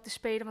jammer vond dat ik de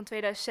Spelen van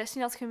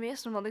 2016 had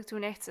gemist. Omdat ik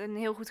toen echt een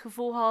heel goed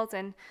gevoel had.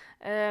 En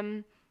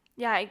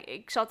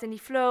ik zat in die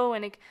flow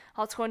en ik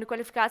had gewoon de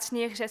kwalificaties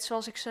neergezet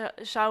zoals ik ze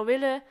zou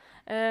willen.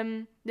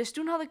 Dus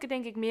toen had ik er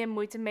denk ik meer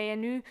moeite mee. En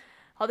nu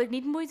had ik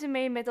niet moeite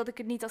mee met dat ik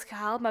het niet had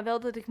gehaald. Maar wel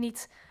dat ik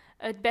niet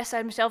het beste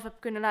uit mezelf heb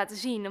kunnen laten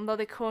zien. Omdat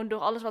ik gewoon door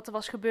alles wat er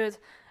was gebeurd,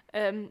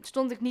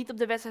 stond ik niet op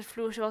de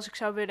wedstrijdvloer zoals ik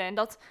zou willen. En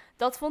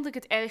dat vond ik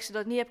het ergste.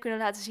 Dat ik niet heb kunnen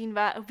laten zien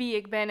wie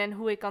ik ben en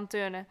hoe ik kan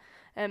turnen.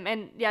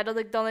 Dat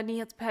ik dan het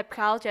niet heb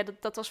gehaald,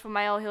 dat was voor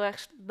mij al heel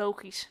erg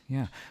logisch.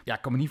 Ja,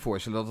 ik kan me niet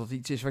voorstellen dat dat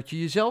iets is wat je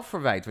jezelf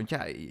verwijt. Want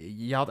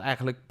je had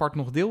eigenlijk part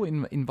nog deel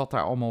in wat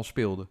daar allemaal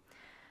speelde.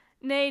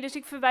 Nee, dus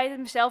ik verwijt het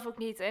mezelf ook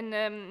niet. En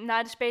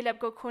na de Spelen heb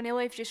ik ook gewoon heel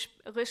eventjes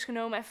rust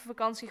genomen, even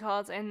vakantie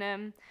gehad.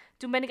 En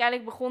toen ben ik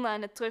eigenlijk begonnen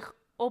aan het terug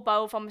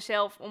opbouwen van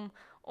mezelf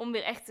om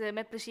weer echt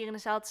met plezier in de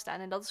zaal te staan.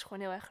 En dat is gewoon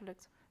heel erg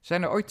gelukt.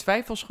 Zijn er ooit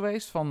twijfels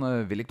geweest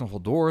van wil ik nog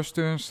wel door als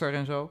turnster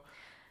en zo?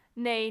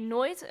 Nee,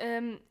 nooit.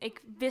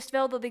 Ik wist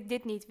wel dat ik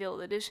dit niet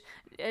wilde. Dus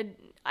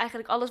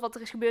eigenlijk alles wat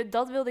er is gebeurd,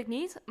 dat wilde ik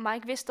niet. Maar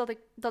ik wist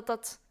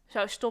dat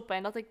zou stoppen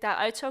en dat ik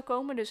daaruit zou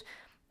komen. Dus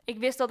ik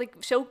wist dat ik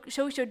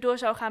sowieso door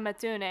zou gaan met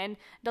turnen. En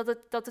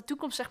dat de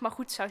toekomst zeg maar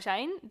goed zou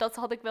zijn. Dat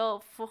had ik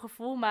wel voor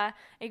gevoel. Maar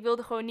ik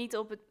wilde gewoon niet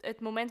op het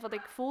moment wat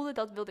ik voelde,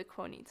 dat wilde ik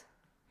gewoon niet.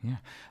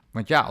 Ja,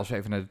 want ja, als we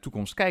even naar de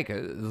toekomst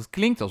kijken, dat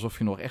klinkt alsof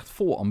je nog echt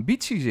vol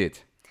ambitie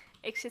zit.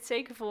 Ik zit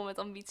zeker vol met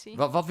ambitie.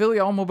 Wat wil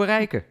je allemaal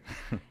bereiken?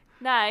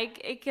 Nou,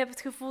 ik heb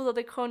het gevoel dat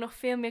ik gewoon nog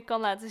veel meer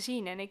kan laten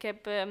zien. En ik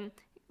heb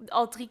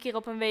al 3 keer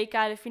op een WK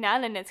de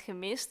finale net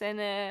gemist. En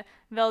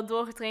wel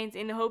doorgetraind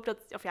in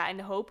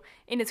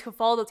in het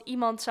geval dat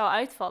iemand zou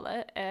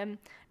uitvallen.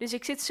 Dus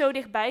ik zit zo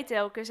dichtbij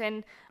telkens.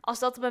 En als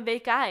dat op een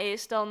WK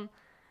is, dan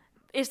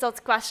is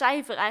dat qua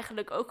cijfer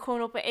eigenlijk ook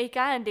gewoon op een EK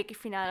een dikke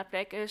finale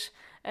plek. Dus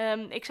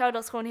ik zou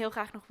dat gewoon heel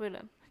graag nog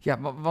willen. Ja,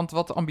 want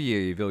wat ambieer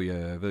je?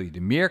 Wil je de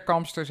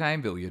meerkampster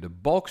zijn? Wil je de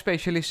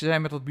balkspecialiste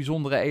zijn met dat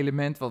bijzondere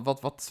element?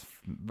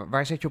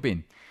 Waar zet je op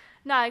in?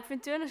 Nou, ik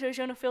vind turnen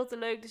sowieso nog veel te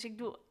leuk. Dus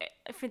ik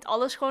vind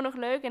alles gewoon nog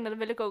leuk. En daar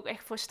wil ik ook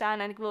echt voor staan.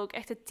 En ik wil ook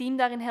echt het team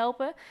daarin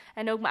helpen.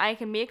 En ook mijn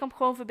eigen meerkamp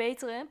gewoon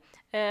verbeteren.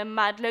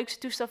 Maar het leukste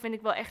toestel vind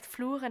ik wel echt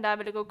vloer. En daar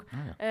wil ik ook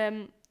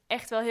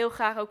echt wel heel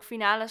graag ook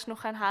finales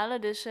nog gaan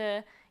halen. Dus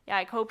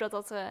ik hoop dat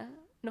dat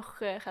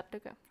nog gaat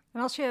lukken.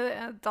 En als je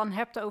het dan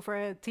hebt over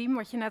het team,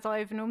 wat je net al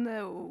even noemde,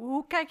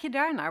 hoe kijk je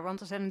daarnaar? Want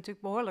er zijn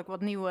natuurlijk behoorlijk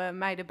wat nieuwe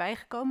meiden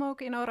bijgekomen,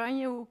 ook in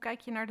Oranje. Hoe kijk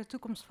je naar de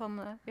toekomst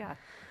van,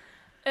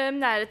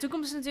 de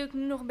toekomst is natuurlijk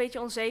nu nog een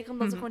beetje onzeker,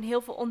 omdat er gewoon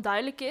heel veel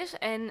onduidelijk is.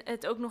 En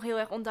het ook nog heel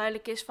erg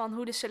onduidelijk is van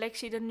hoe de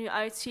selectie er nu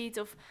uitziet.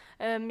 Of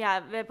we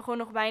hebben gewoon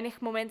nog weinig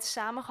momenten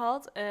samen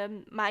gehad.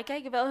 Maar ik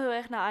kijk er wel heel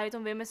erg naar uit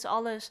om weer met z'n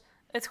allen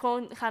het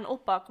gewoon gaan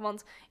oppakken.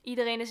 Want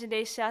iedereen is in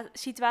deze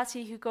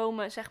situatie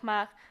gekomen, zeg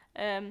maar.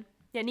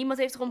 Niemand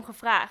heeft erom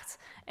gevraagd.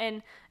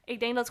 En ik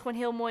denk dat het gewoon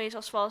heel mooi is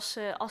als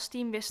we als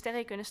team weer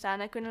sterk kunnen staan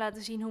en kunnen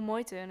laten zien hoe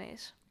mooi turnen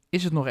is.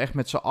 Is het nog echt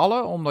met z'n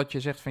allen? Omdat je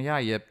zegt van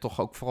je hebt toch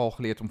ook vooral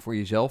geleerd om voor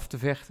jezelf te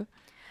vechten?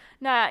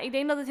 Nou ja, ik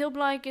denk dat het heel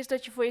belangrijk is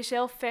dat je voor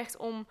jezelf vecht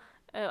om...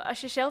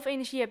 als je zelf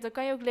energie hebt, dan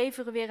kan je ook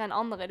leveren weer aan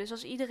anderen. Dus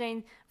als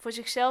iedereen voor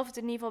zichzelf het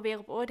in ieder geval weer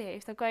op orde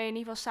heeft, dan kan je in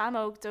ieder geval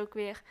samen ook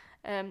weer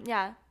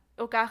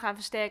elkaar gaan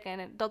versterken.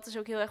 En dat is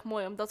ook heel erg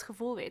mooi om dat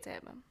gevoel weer te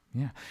hebben.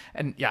 Ja,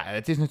 en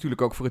het is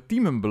natuurlijk ook voor het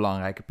team een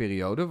belangrijke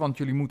periode, want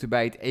jullie moeten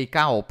bij het EK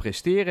al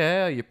presteren,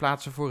 hè? Je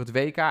plaatsen voor het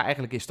WK.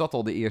 Eigenlijk is dat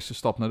al de eerste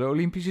stap naar de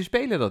Olympische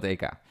Spelen, dat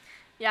EK.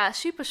 Ja,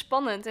 super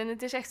spannend en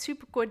het is echt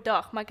super kort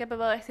dag, maar ik heb er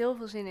wel echt heel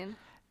veel zin in.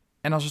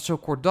 En als het zo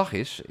kort dag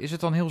is het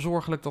dan heel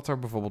zorgelijk dat er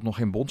bijvoorbeeld nog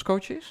geen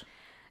bondscoach is?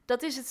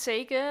 Dat is het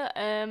zeker.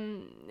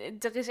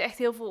 Er is echt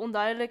heel veel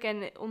onduidelijk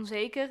en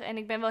onzeker. En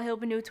ik ben wel heel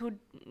benieuwd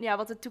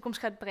wat de toekomst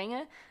gaat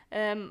brengen.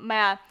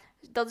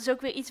 Dat is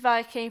ook weer iets waar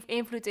ik geen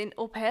invloed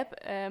op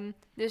heb.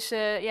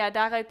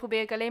 Daaruit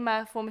probeer ik alleen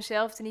maar voor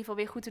mezelf in ieder geval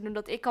weer goed te doen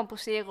dat ik kan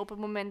presteren op het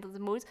moment dat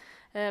het moet.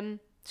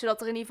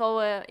 Zodat er in ieder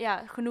geval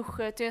genoeg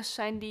turnsters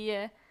zijn die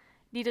er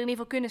in ieder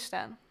geval kunnen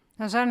staan.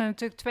 Dan zijn er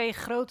natuurlijk 2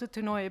 grote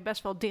toernooien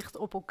best wel dicht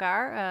op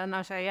elkaar.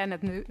 Nou zei jij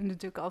net nu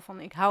natuurlijk al van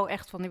ik hou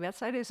echt van die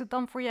wedstrijden. Is het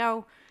dan voor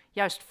jou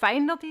juist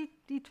fijn dat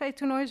die 2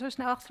 toernooien zo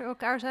snel achter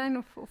elkaar zijn?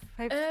 Of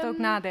heeft het ook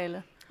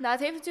nadelen? Nou,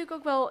 het heeft natuurlijk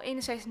ook wel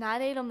enerzijds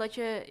nadelen, omdat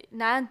je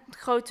na een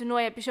groot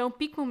toernooi heb je zo'n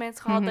piekmoment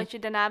gehad dat je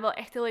daarna wel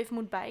echt heel even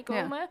moet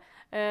bijkomen.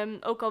 Ja.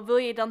 Ook al wil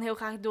je dan heel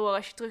graag door,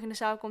 als je terug in de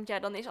zaal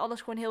komt, dan is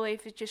alles gewoon heel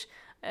eventjes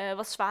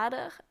wat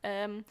zwaarder.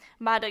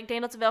 Maar ik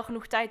denk dat er wel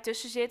genoeg tijd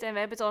tussen zit en we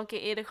hebben het al een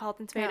keer eerder gehad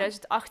in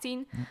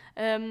 2018.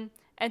 Ja.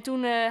 En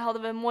toen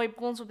hadden we een mooi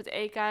brons op het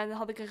EK en dan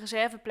had ik een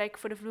reserveplek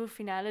voor de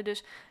vloerfinale.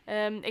 Dus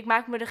ik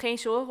maak me er geen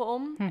zorgen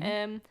om.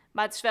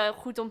 Maar het is wel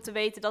goed om te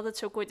weten dat het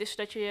zo kort is,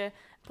 zodat je je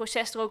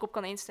proces er ook op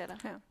kan instellen.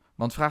 Ja.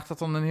 Want vraagt dat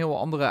dan een heel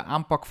andere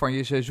aanpak van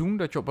je seizoen?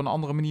 Dat je op een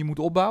andere manier moet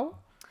opbouwen?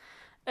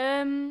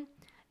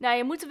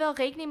 Je moet er wel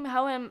rekening mee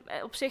houden.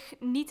 En op zich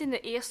niet in de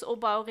eerste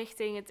opbouw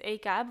richting het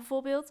EK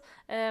bijvoorbeeld.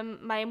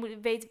 Maar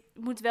je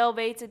moet wel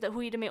weten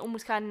hoe je ermee om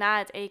moet gaan na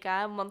het EK.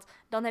 Want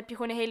dan heb je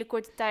gewoon een hele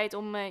korte tijd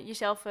om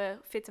jezelf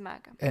fit te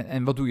maken.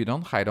 En wat doe je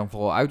dan? Ga je dan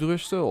vooral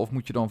uitrusten? Of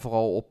moet je dan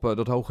vooral op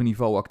dat hoge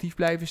niveau actief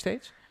blijven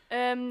steeds?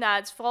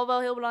 Het is vooral wel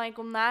heel belangrijk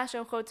om na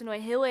zo'n groot toernooi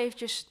heel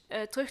eventjes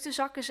terug te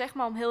zakken, zeg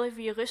maar. Om heel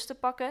even je rust te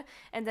pakken.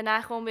 En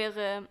daarna gewoon weer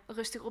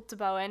rustig op te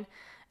bouwen. En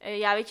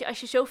als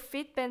je zo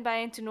fit bent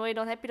bij een toernooi,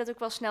 dan heb je dat ook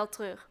wel snel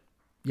terug.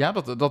 Ja,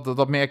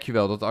 dat merk je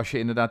wel. Dat als je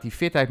inderdaad die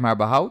fitheid maar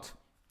behoudt,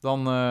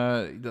 dan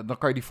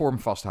kan je die vorm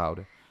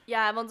vasthouden.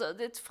 Ja, want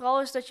het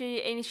vooral is dat je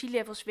je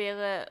energielevels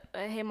weer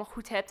helemaal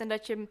goed hebt. En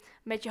dat je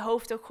met je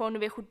hoofd ook gewoon er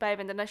weer goed bij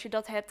bent. En als je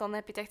dat hebt, dan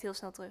heb je het echt heel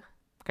snel terug.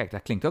 Kijk,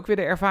 daar klinkt ook weer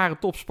de ervaren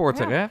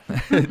topsporter, hè?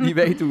 Die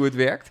weet hoe het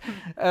werkt.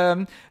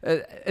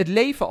 Het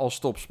leven als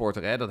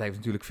topsporter, hè, dat heeft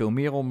natuurlijk veel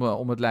meer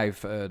om het lijf.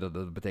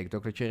 Dat betekent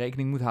ook dat je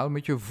rekening moet houden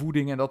met je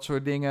voeding en dat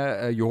soort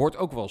dingen. Je hoort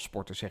ook wel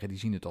sporters zeggen, die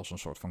zien het als een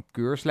soort van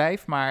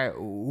keurslijf. Maar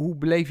hoe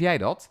beleef jij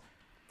dat?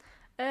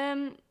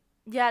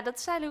 Ja, dat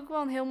is eigenlijk ook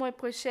wel een heel mooi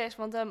proces.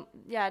 Want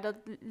dat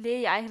leer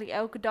je eigenlijk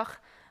elke dag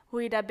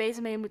hoe je daar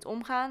beter mee moet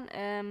omgaan.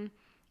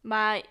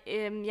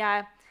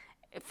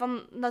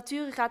 Van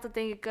nature gaat dat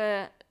denk ik,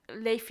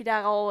 leef je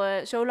daar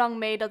al zo lang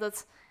mee dat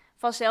het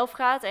vanzelf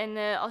gaat.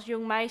 En als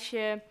jong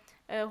meisje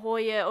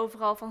hoor je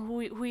overal van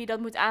hoe je dat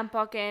moet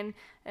aanpakken.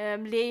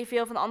 En leer je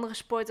veel van andere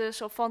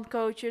sporters of van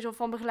coaches of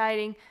van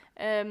begeleiding.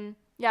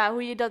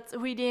 Hoe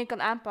je dingen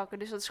kan aanpakken.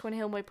 Dus dat is gewoon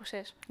een heel mooi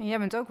proces. En jij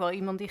bent ook wel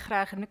iemand die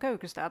graag in de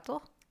keuken staat,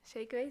 toch?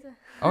 Zeker weten.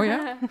 Oh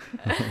ja?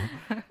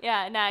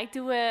 Ja, ik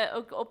doe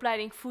ook de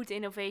opleiding Food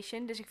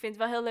Innovation. Dus ik vind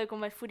het wel heel leuk om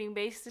met voeding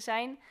bezig te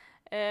zijn.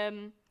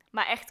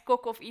 Maar echt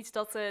koken of iets,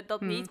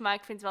 dat niet. Maar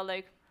ik vind het wel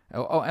leuk.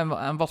 En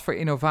aan wat voor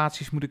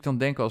innovaties moet ik dan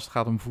denken als het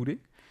gaat om voeding?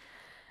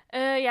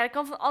 Dat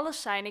kan van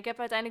alles zijn. Ik heb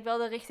uiteindelijk wel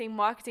de richting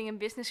marketing en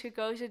business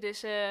gekozen.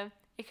 Dus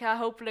ik ga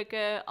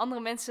hopelijk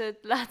andere mensen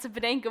laten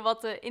bedenken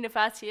wat de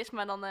innovatie is.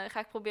 Maar dan ga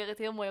ik proberen het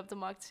heel mooi op de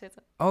markt te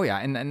zetten. Oh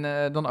ja, en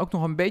dan ook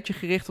nog een beetje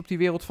gericht op die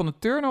wereld van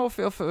het turnen of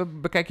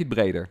bekijk je het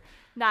breder?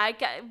 Nou,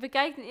 ik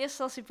bekijk het in eerste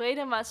instantie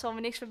breder, maar het zal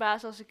me niks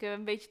verbazen als ik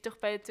een beetje toch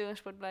bij de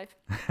turnsport blijf.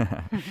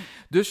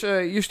 Dus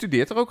je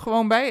studeert er ook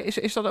gewoon bij.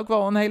 Is dat ook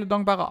wel een hele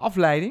dankbare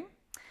afleiding?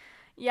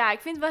 Ja, ik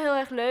vind het wel heel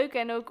erg leuk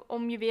en ook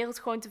om je wereld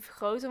gewoon te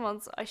vergroten.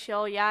 Want als je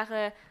al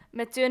jaren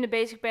met turnen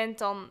bezig bent,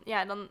 dan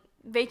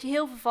weet je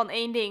heel veel van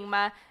één ding.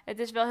 Maar het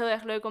is wel heel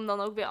erg leuk om dan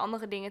ook weer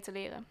andere dingen te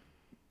leren.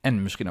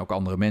 En misschien ook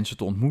andere mensen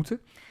te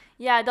ontmoeten?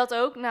 Ja, dat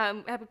ook.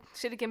 Nou,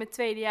 zit ik in mijn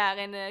tweede jaar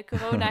en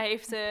corona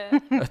heeft...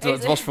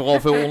 Het was vooral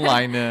veel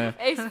online.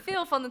 Heeft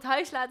veel van het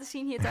huis laten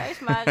zien hier thuis.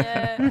 Maar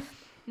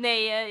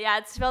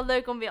het is wel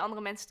leuk om weer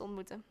andere mensen te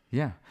ontmoeten.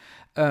 Ja,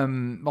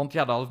 want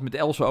daar hadden we het met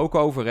Else ook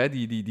over. Hè?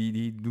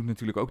 Die doet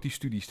natuurlijk ook die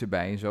studies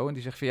erbij en zo. En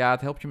die zegt van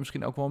het helpt je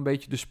misschien ook wel een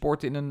beetje de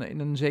sport in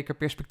een zeker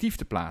perspectief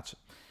te plaatsen.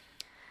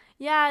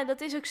 Ja,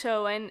 dat is ook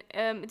zo. En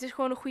het is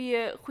gewoon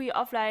een goede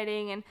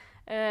afleiding.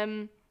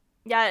 En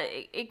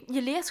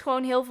je leert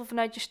gewoon heel veel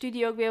vanuit je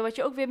studie ook weer, wat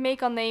je ook weer mee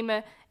kan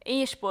nemen in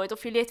je sport.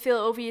 Of je leert veel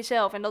over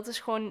jezelf. En dat is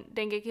gewoon,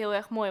 denk ik, heel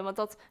erg mooi. Want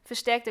dat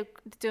versterkt ook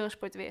de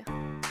turnsport weer.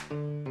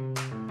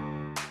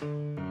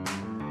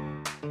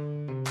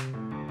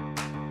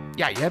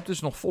 Ja, je hebt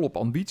dus nog volop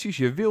ambities.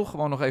 Je wil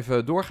gewoon nog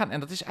even doorgaan. En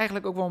dat is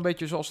eigenlijk ook wel een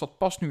beetje zoals dat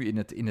past nu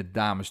in het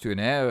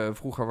damesturnen. Hè?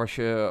 Vroeger was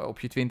je op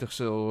je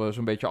 20ste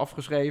zo'n beetje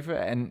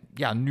afgeschreven. En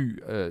ja,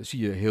 nu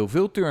zie je heel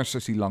veel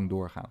turnsters die lang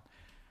doorgaan.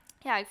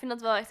 Ja, ik vind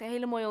dat wel echt een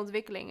hele mooie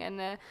ontwikkeling.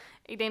 En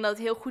ik denk dat het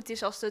heel goed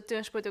is als de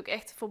turnsport ook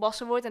echt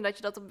volwassen wordt. En dat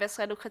je dat op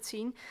wedstrijden ook gaat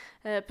zien.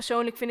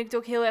 Persoonlijk vind ik het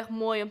ook heel erg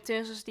mooi om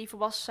turnsters die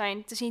volwassen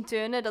zijn te zien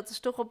turnen. Dat is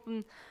toch op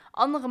een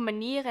andere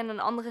manier en een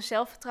andere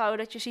zelfvertrouwen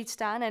dat je ziet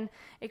staan. En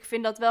ik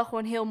vind dat wel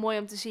gewoon heel mooi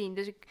om te zien.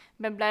 Dus ik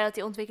ben blij dat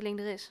die ontwikkeling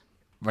er is.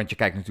 Want je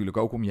kijkt natuurlijk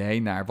ook om je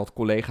heen naar wat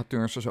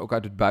collega-turnsters ook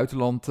uit het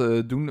buitenland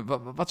doen.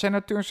 Wat zijn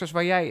nou turnsters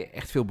waar jij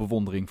echt veel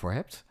bewondering voor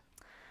hebt?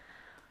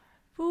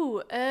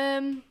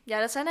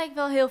 Dat zijn eigenlijk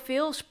wel heel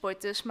veel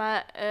sporters.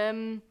 Maar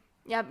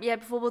je hebt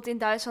bijvoorbeeld in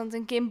Duitsland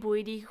een Kim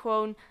Boei die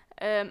gewoon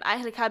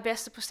eigenlijk haar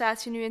beste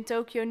prestatie nu in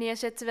Tokio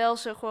neerzet. Terwijl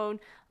ze gewoon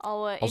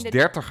al als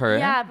dertiger, hè?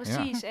 Ja,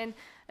 precies. Ja.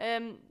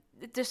 En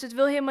dus het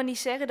wil helemaal niet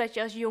zeggen dat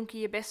je als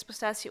jonkie je beste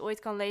prestatie ooit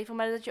kan leveren.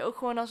 Maar dat je ook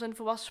gewoon als een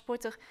volwassen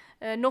sporter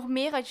nog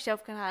meer uit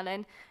jezelf kan halen.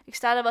 En ik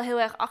sta er wel heel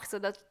erg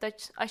achter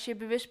dat als je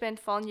bewust bent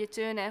van je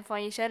turnen en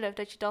van jezelf,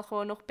 dat je dan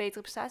gewoon nog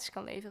betere prestaties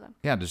kan leveren.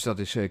 Ja, dus dat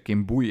is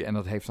Kim Boei. En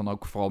dat heeft dan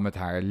ook vooral met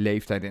haar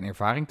leeftijd en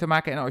ervaring te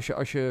maken. En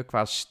als je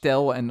qua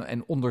stijl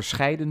en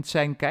onderscheidend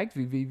zijn kijkt,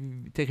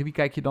 tegen wie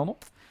kijk je dan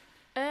op?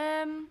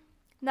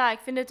 Ik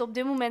vind het op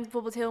dit moment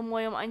bijvoorbeeld heel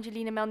mooi om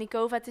Angelina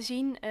Melnikova te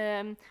zien.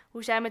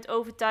 Hoe zij met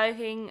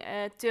overtuiging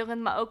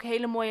turnt, maar ook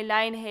hele mooie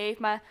lijnen heeft.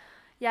 Maar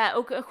ja,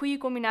 ook een goede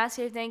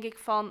combinatie heeft, denk ik,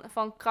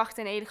 van kracht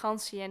en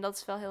elegantie. En dat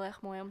is wel heel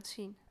erg mooi om te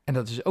zien. En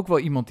dat is ook wel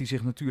iemand die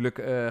zich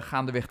natuurlijk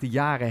gaandeweg de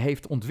jaren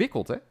heeft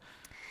ontwikkeld, hè?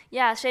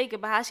 Ja, zeker.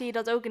 Bij haar zie je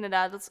dat ook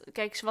inderdaad.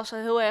 Kijk, ze was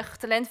heel erg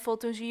talentvol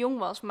toen ze jong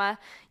was. Maar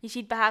je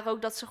ziet bij haar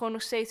ook dat ze gewoon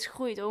nog steeds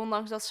groeit.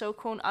 Ondanks dat ze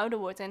ook gewoon ouder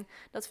wordt. En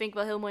dat vind ik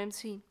wel heel mooi om te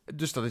zien.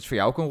 Dus dat is voor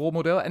jou ook een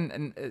rolmodel.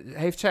 En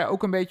heeft zij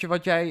ook een beetje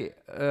wat jij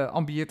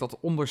ambieert, dat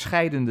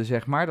onderscheidende,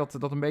 zeg maar?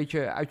 Dat een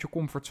beetje uit je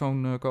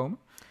comfortzone komen?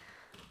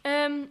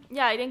 Ik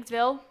denk het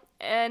wel.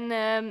 En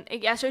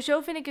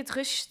sowieso vind ik het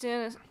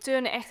Russische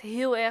turnen echt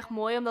heel erg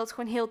mooi. Omdat het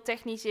gewoon heel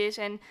technisch is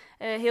en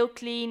heel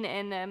clean.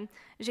 En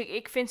dus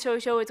ik vind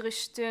sowieso het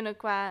Russische turnen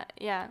qua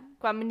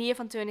manier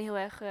van turnen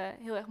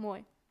heel erg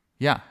mooi.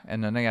 Ja,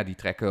 en die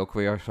trekken ook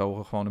weer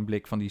zo gewoon een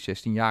blik van die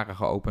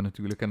 16-jarige open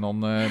natuurlijk. En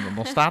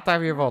dan staat daar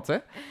weer wat, hè?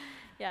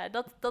 Ja,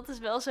 dat is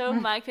wel zo.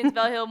 Maar ik vind het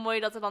wel heel mooi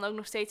dat er dan ook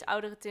nog steeds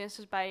oudere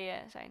turnsters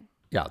bij zijn.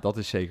 Ja, dat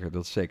is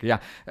zeker. Ja,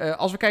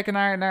 als we kijken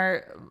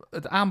naar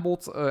het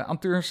aanbod aan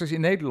turnsters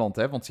in Nederland,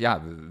 hè, want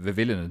ja, we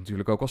willen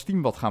natuurlijk ook als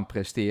team wat gaan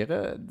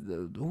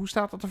presteren. Hoe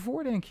staat dat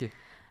ervoor, denk je?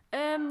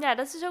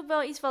 Dat is ook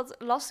wel iets wat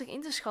lastig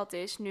in te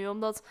schatten is nu,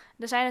 omdat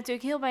er zijn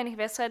natuurlijk heel weinig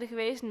wedstrijden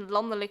geweest.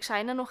 Landelijk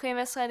zijn er nog geen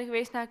wedstrijden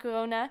geweest na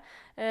corona.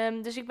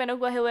 Dus ik ben ook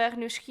wel heel erg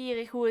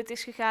nieuwsgierig hoe het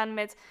is gegaan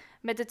met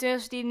met de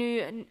turners die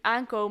nu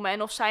aankomen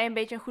en of zij een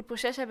beetje een goed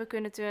proces hebben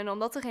kunnen turnen,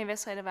 omdat er geen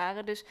wedstrijden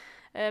waren. Dus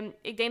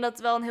ik denk dat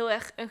het wel een heel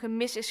erg een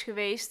gemis is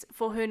geweest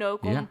voor hun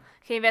ook om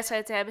geen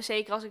wedstrijden te hebben.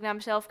 Zeker als ik naar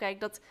mezelf kijk,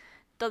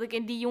 dat ik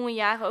in die jonge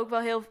jaren ook wel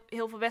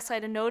heel veel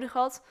wedstrijden nodig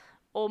had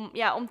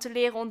om te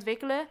leren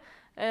ontwikkelen.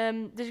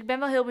 Dus ik ben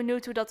wel heel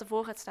benieuwd hoe dat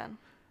ervoor gaat staan.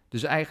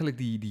 Dus eigenlijk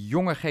die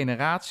jonge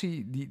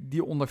generatie,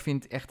 die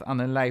ondervindt echt aan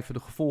hun lijve de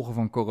gevolgen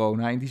van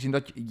corona. In die zin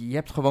dat je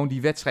hebt gewoon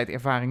die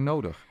wedstrijdervaring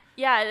nodig.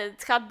 Ja,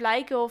 het gaat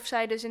blijken of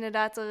zij dus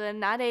inderdaad er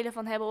nadelen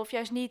van hebben of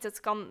juist niet. Het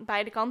kan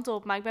beide kanten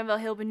op, maar ik ben wel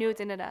heel benieuwd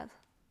inderdaad.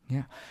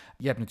 Ja,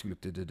 je hebt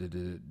natuurlijk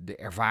de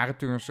ervaren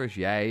turnsters,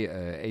 jij,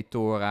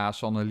 Etora,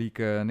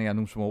 Sannelieke,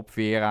 noem ze maar op,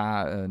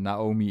 Vera,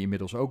 Naomi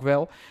inmiddels ook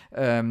wel.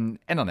 En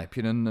dan heb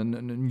je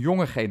een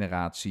jonge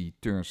generatie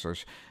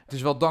turnsters. Het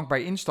is wel dankbaar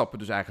instappen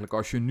dus eigenlijk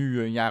als je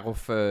nu een jaar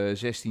of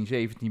 16,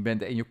 17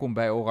 bent en je komt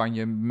bij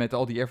Oranje met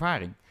al die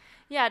ervaring.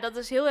 Ja, dat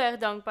is heel erg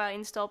dankbaar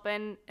instappen.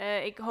 En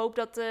ik hoop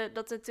dat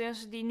de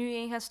turnsters die nu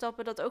in gaan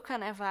stappen dat ook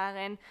gaan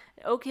ervaren. En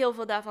ook heel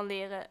veel daarvan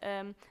leren.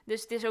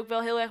 Dus het is ook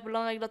wel heel erg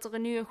belangrijk dat er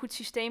nu een goed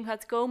systeem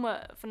gaat komen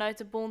vanuit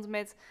de bond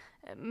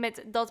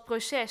met dat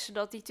proces.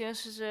 Zodat die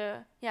turnsters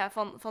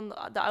van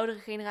de oudere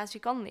generatie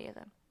kan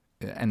leren.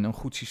 En een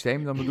goed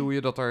systeem, dan bedoel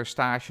je dat er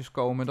stages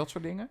komen, dat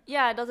soort dingen?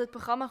 Ja, dat het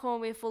programma gewoon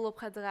weer volop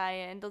gaat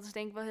draaien. En dat is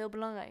denk ik wel heel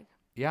belangrijk.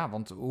 Ja,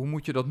 want hoe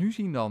moet je dat nu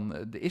zien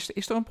dan?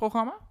 Is er een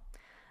programma?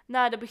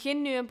 Nou, er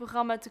begint nu een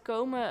programma te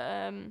komen.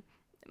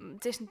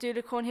 Het is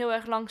natuurlijk gewoon heel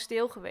erg lang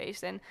stil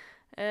geweest. En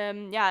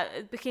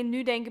het begint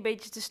nu denk ik een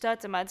beetje te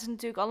starten. Maar het is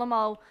natuurlijk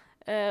allemaal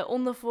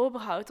onder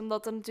voorbehoud.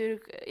 Omdat er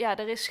natuurlijk,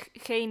 er is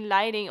geen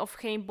leiding of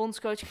geen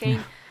bondscoach, geen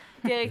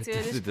directeur.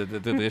 Dus,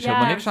 er is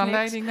helemaal niks aan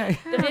leiding, nee.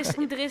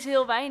 Er is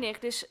heel weinig.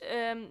 Dus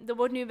er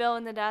wordt nu wel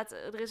inderdaad,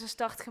 er is een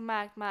start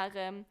gemaakt. Maar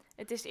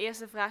het is de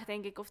eerste vraag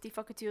denk ik of die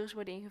vacatures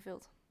worden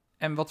ingevuld.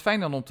 En wat fijn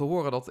dan om te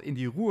horen dat in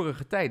die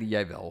roerige tijden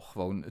jij wel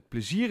gewoon het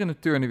plezier in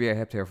het turnen weer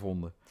hebt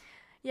hervonden.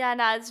 Ja,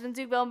 nou, het is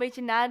natuurlijk wel een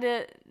beetje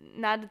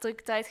na de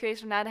drukke tijd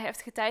geweest, of na de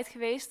heftige tijd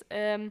geweest.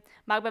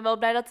 Maar ik ben wel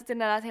blij dat het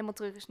inderdaad helemaal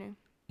terug is nu.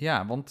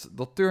 Ja, want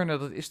dat turnen,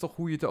 dat is toch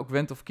hoe je het ook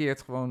went of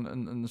keert, gewoon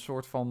een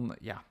soort van,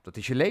 dat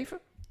is je leven?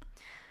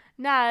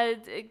 Nou,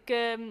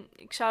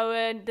 ik zou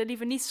er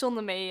liever niet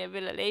zonder mee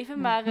willen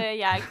leven, maar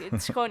het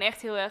is gewoon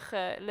echt heel erg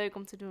leuk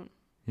om te doen.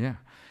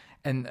 Ja.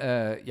 En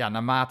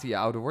naarmate je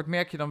ouder wordt,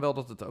 merk je dan wel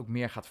dat het ook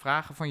meer gaat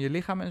vragen van je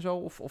lichaam en zo?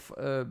 Of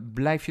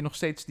blijf je nog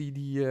steeds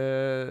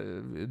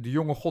de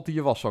jonge god die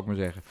je was, zou ik maar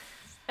zeggen?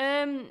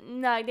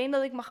 Ik denk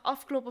dat ik mag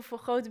afkloppen voor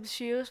grote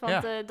blessures,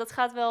 want dat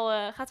gaat wel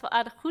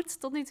aardig goed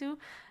tot nu toe.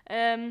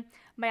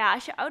 Maar ja,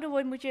 als je ouder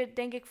wordt moet je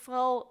denk ik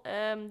vooral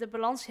de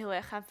balans heel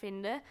erg gaan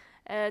vinden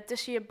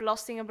tussen je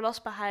belasting en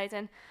belastbaarheid.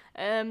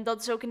 En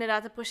dat is ook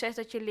inderdaad een proces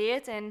dat je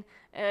leert. En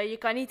je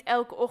kan niet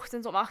elke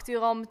ochtend om 8 uur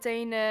al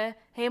meteen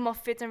helemaal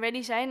fit en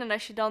ready zijn. En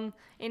als je dan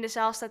in de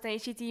zaal staat en je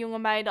ziet die jonge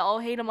meiden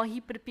al helemaal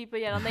hyper de pieper,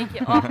 dan denk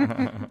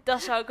je,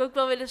 dat zou ik ook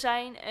wel willen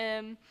zijn.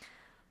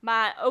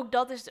 Maar ook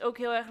dat is ook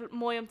heel erg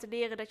mooi om te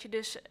leren, dat je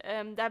dus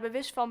daar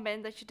bewust van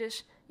bent, dat je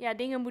dus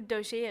dingen moet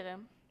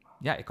doseren.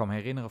 Ja, ik kan me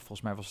herinneren,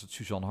 volgens mij was het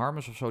Suzanne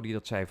Harmes of zo die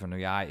dat zei van,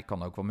 ik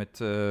kan ook wel met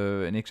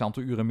een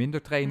x-aantal uren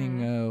minder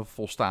training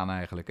volstaan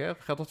eigenlijk. Hè?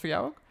 Geldt dat voor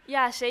jou ook?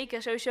 Ja,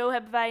 zeker. Sowieso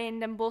hebben wij in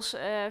Den Bosch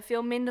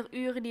veel minder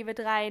uren die we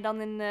draaien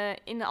dan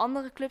in de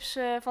andere clubs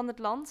van het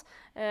land.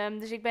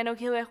 Dus ik ben ook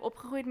heel erg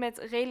opgegroeid met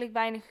redelijk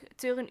weinig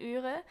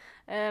turnuren.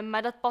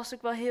 Maar dat past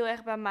ook wel heel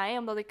erg bij mij,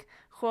 omdat ik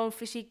gewoon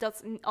fysiek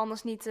dat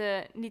anders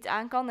niet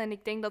aan kan. En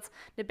ik denk dat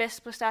de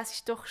beste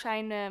prestaties toch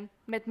zijn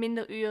met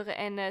minder uren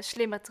en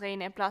slimmer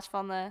trainen in plaats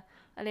van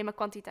alleen maar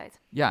kwantiteit.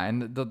 Ja,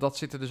 en dat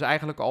zit er dus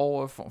eigenlijk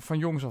al van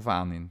jongs af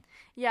aan in.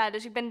 Ja,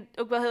 dus ik ben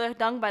ook wel heel erg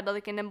dankbaar dat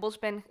ik in Den Bosch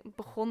ben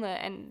begonnen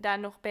en daar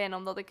nog ben.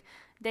 Omdat ik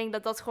denk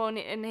dat dat gewoon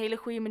een hele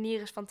goede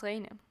manier is van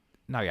trainen.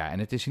 Nou ja, en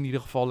het is in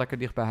ieder geval lekker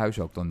dicht bij huis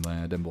ook dan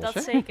Den Bosch,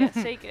 dat hè? Zeker,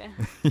 zeker.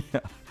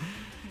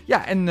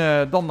 Ja, en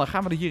dan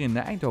gaan we er hier in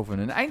Eindhoven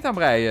een eind aan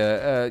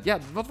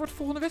breien. Wat wordt de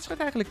volgende wedstrijd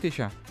eigenlijk,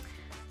 Tisha?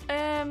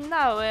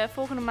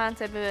 Volgende maand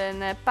hebben we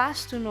een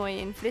paastoernooi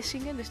in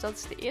Vlissingen. Dus dat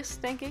is de eerste,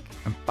 denk ik.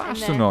 Een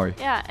paastoernooi?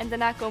 En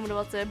daarna komen er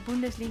wat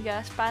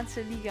Bundesliga,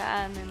 Spaanse liga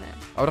aan. En,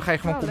 dan ga je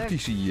gewoon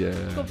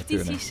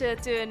competities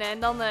turnen. En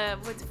dan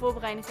wordt de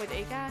voorbereiding voor het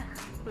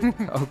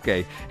EK.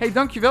 Oké. Hey,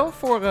 dankjewel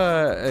voor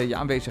je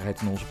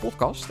aanwezigheid in onze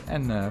podcast.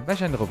 En wij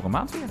zijn er over een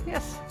maand weer.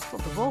 Yes,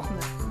 tot de volgende.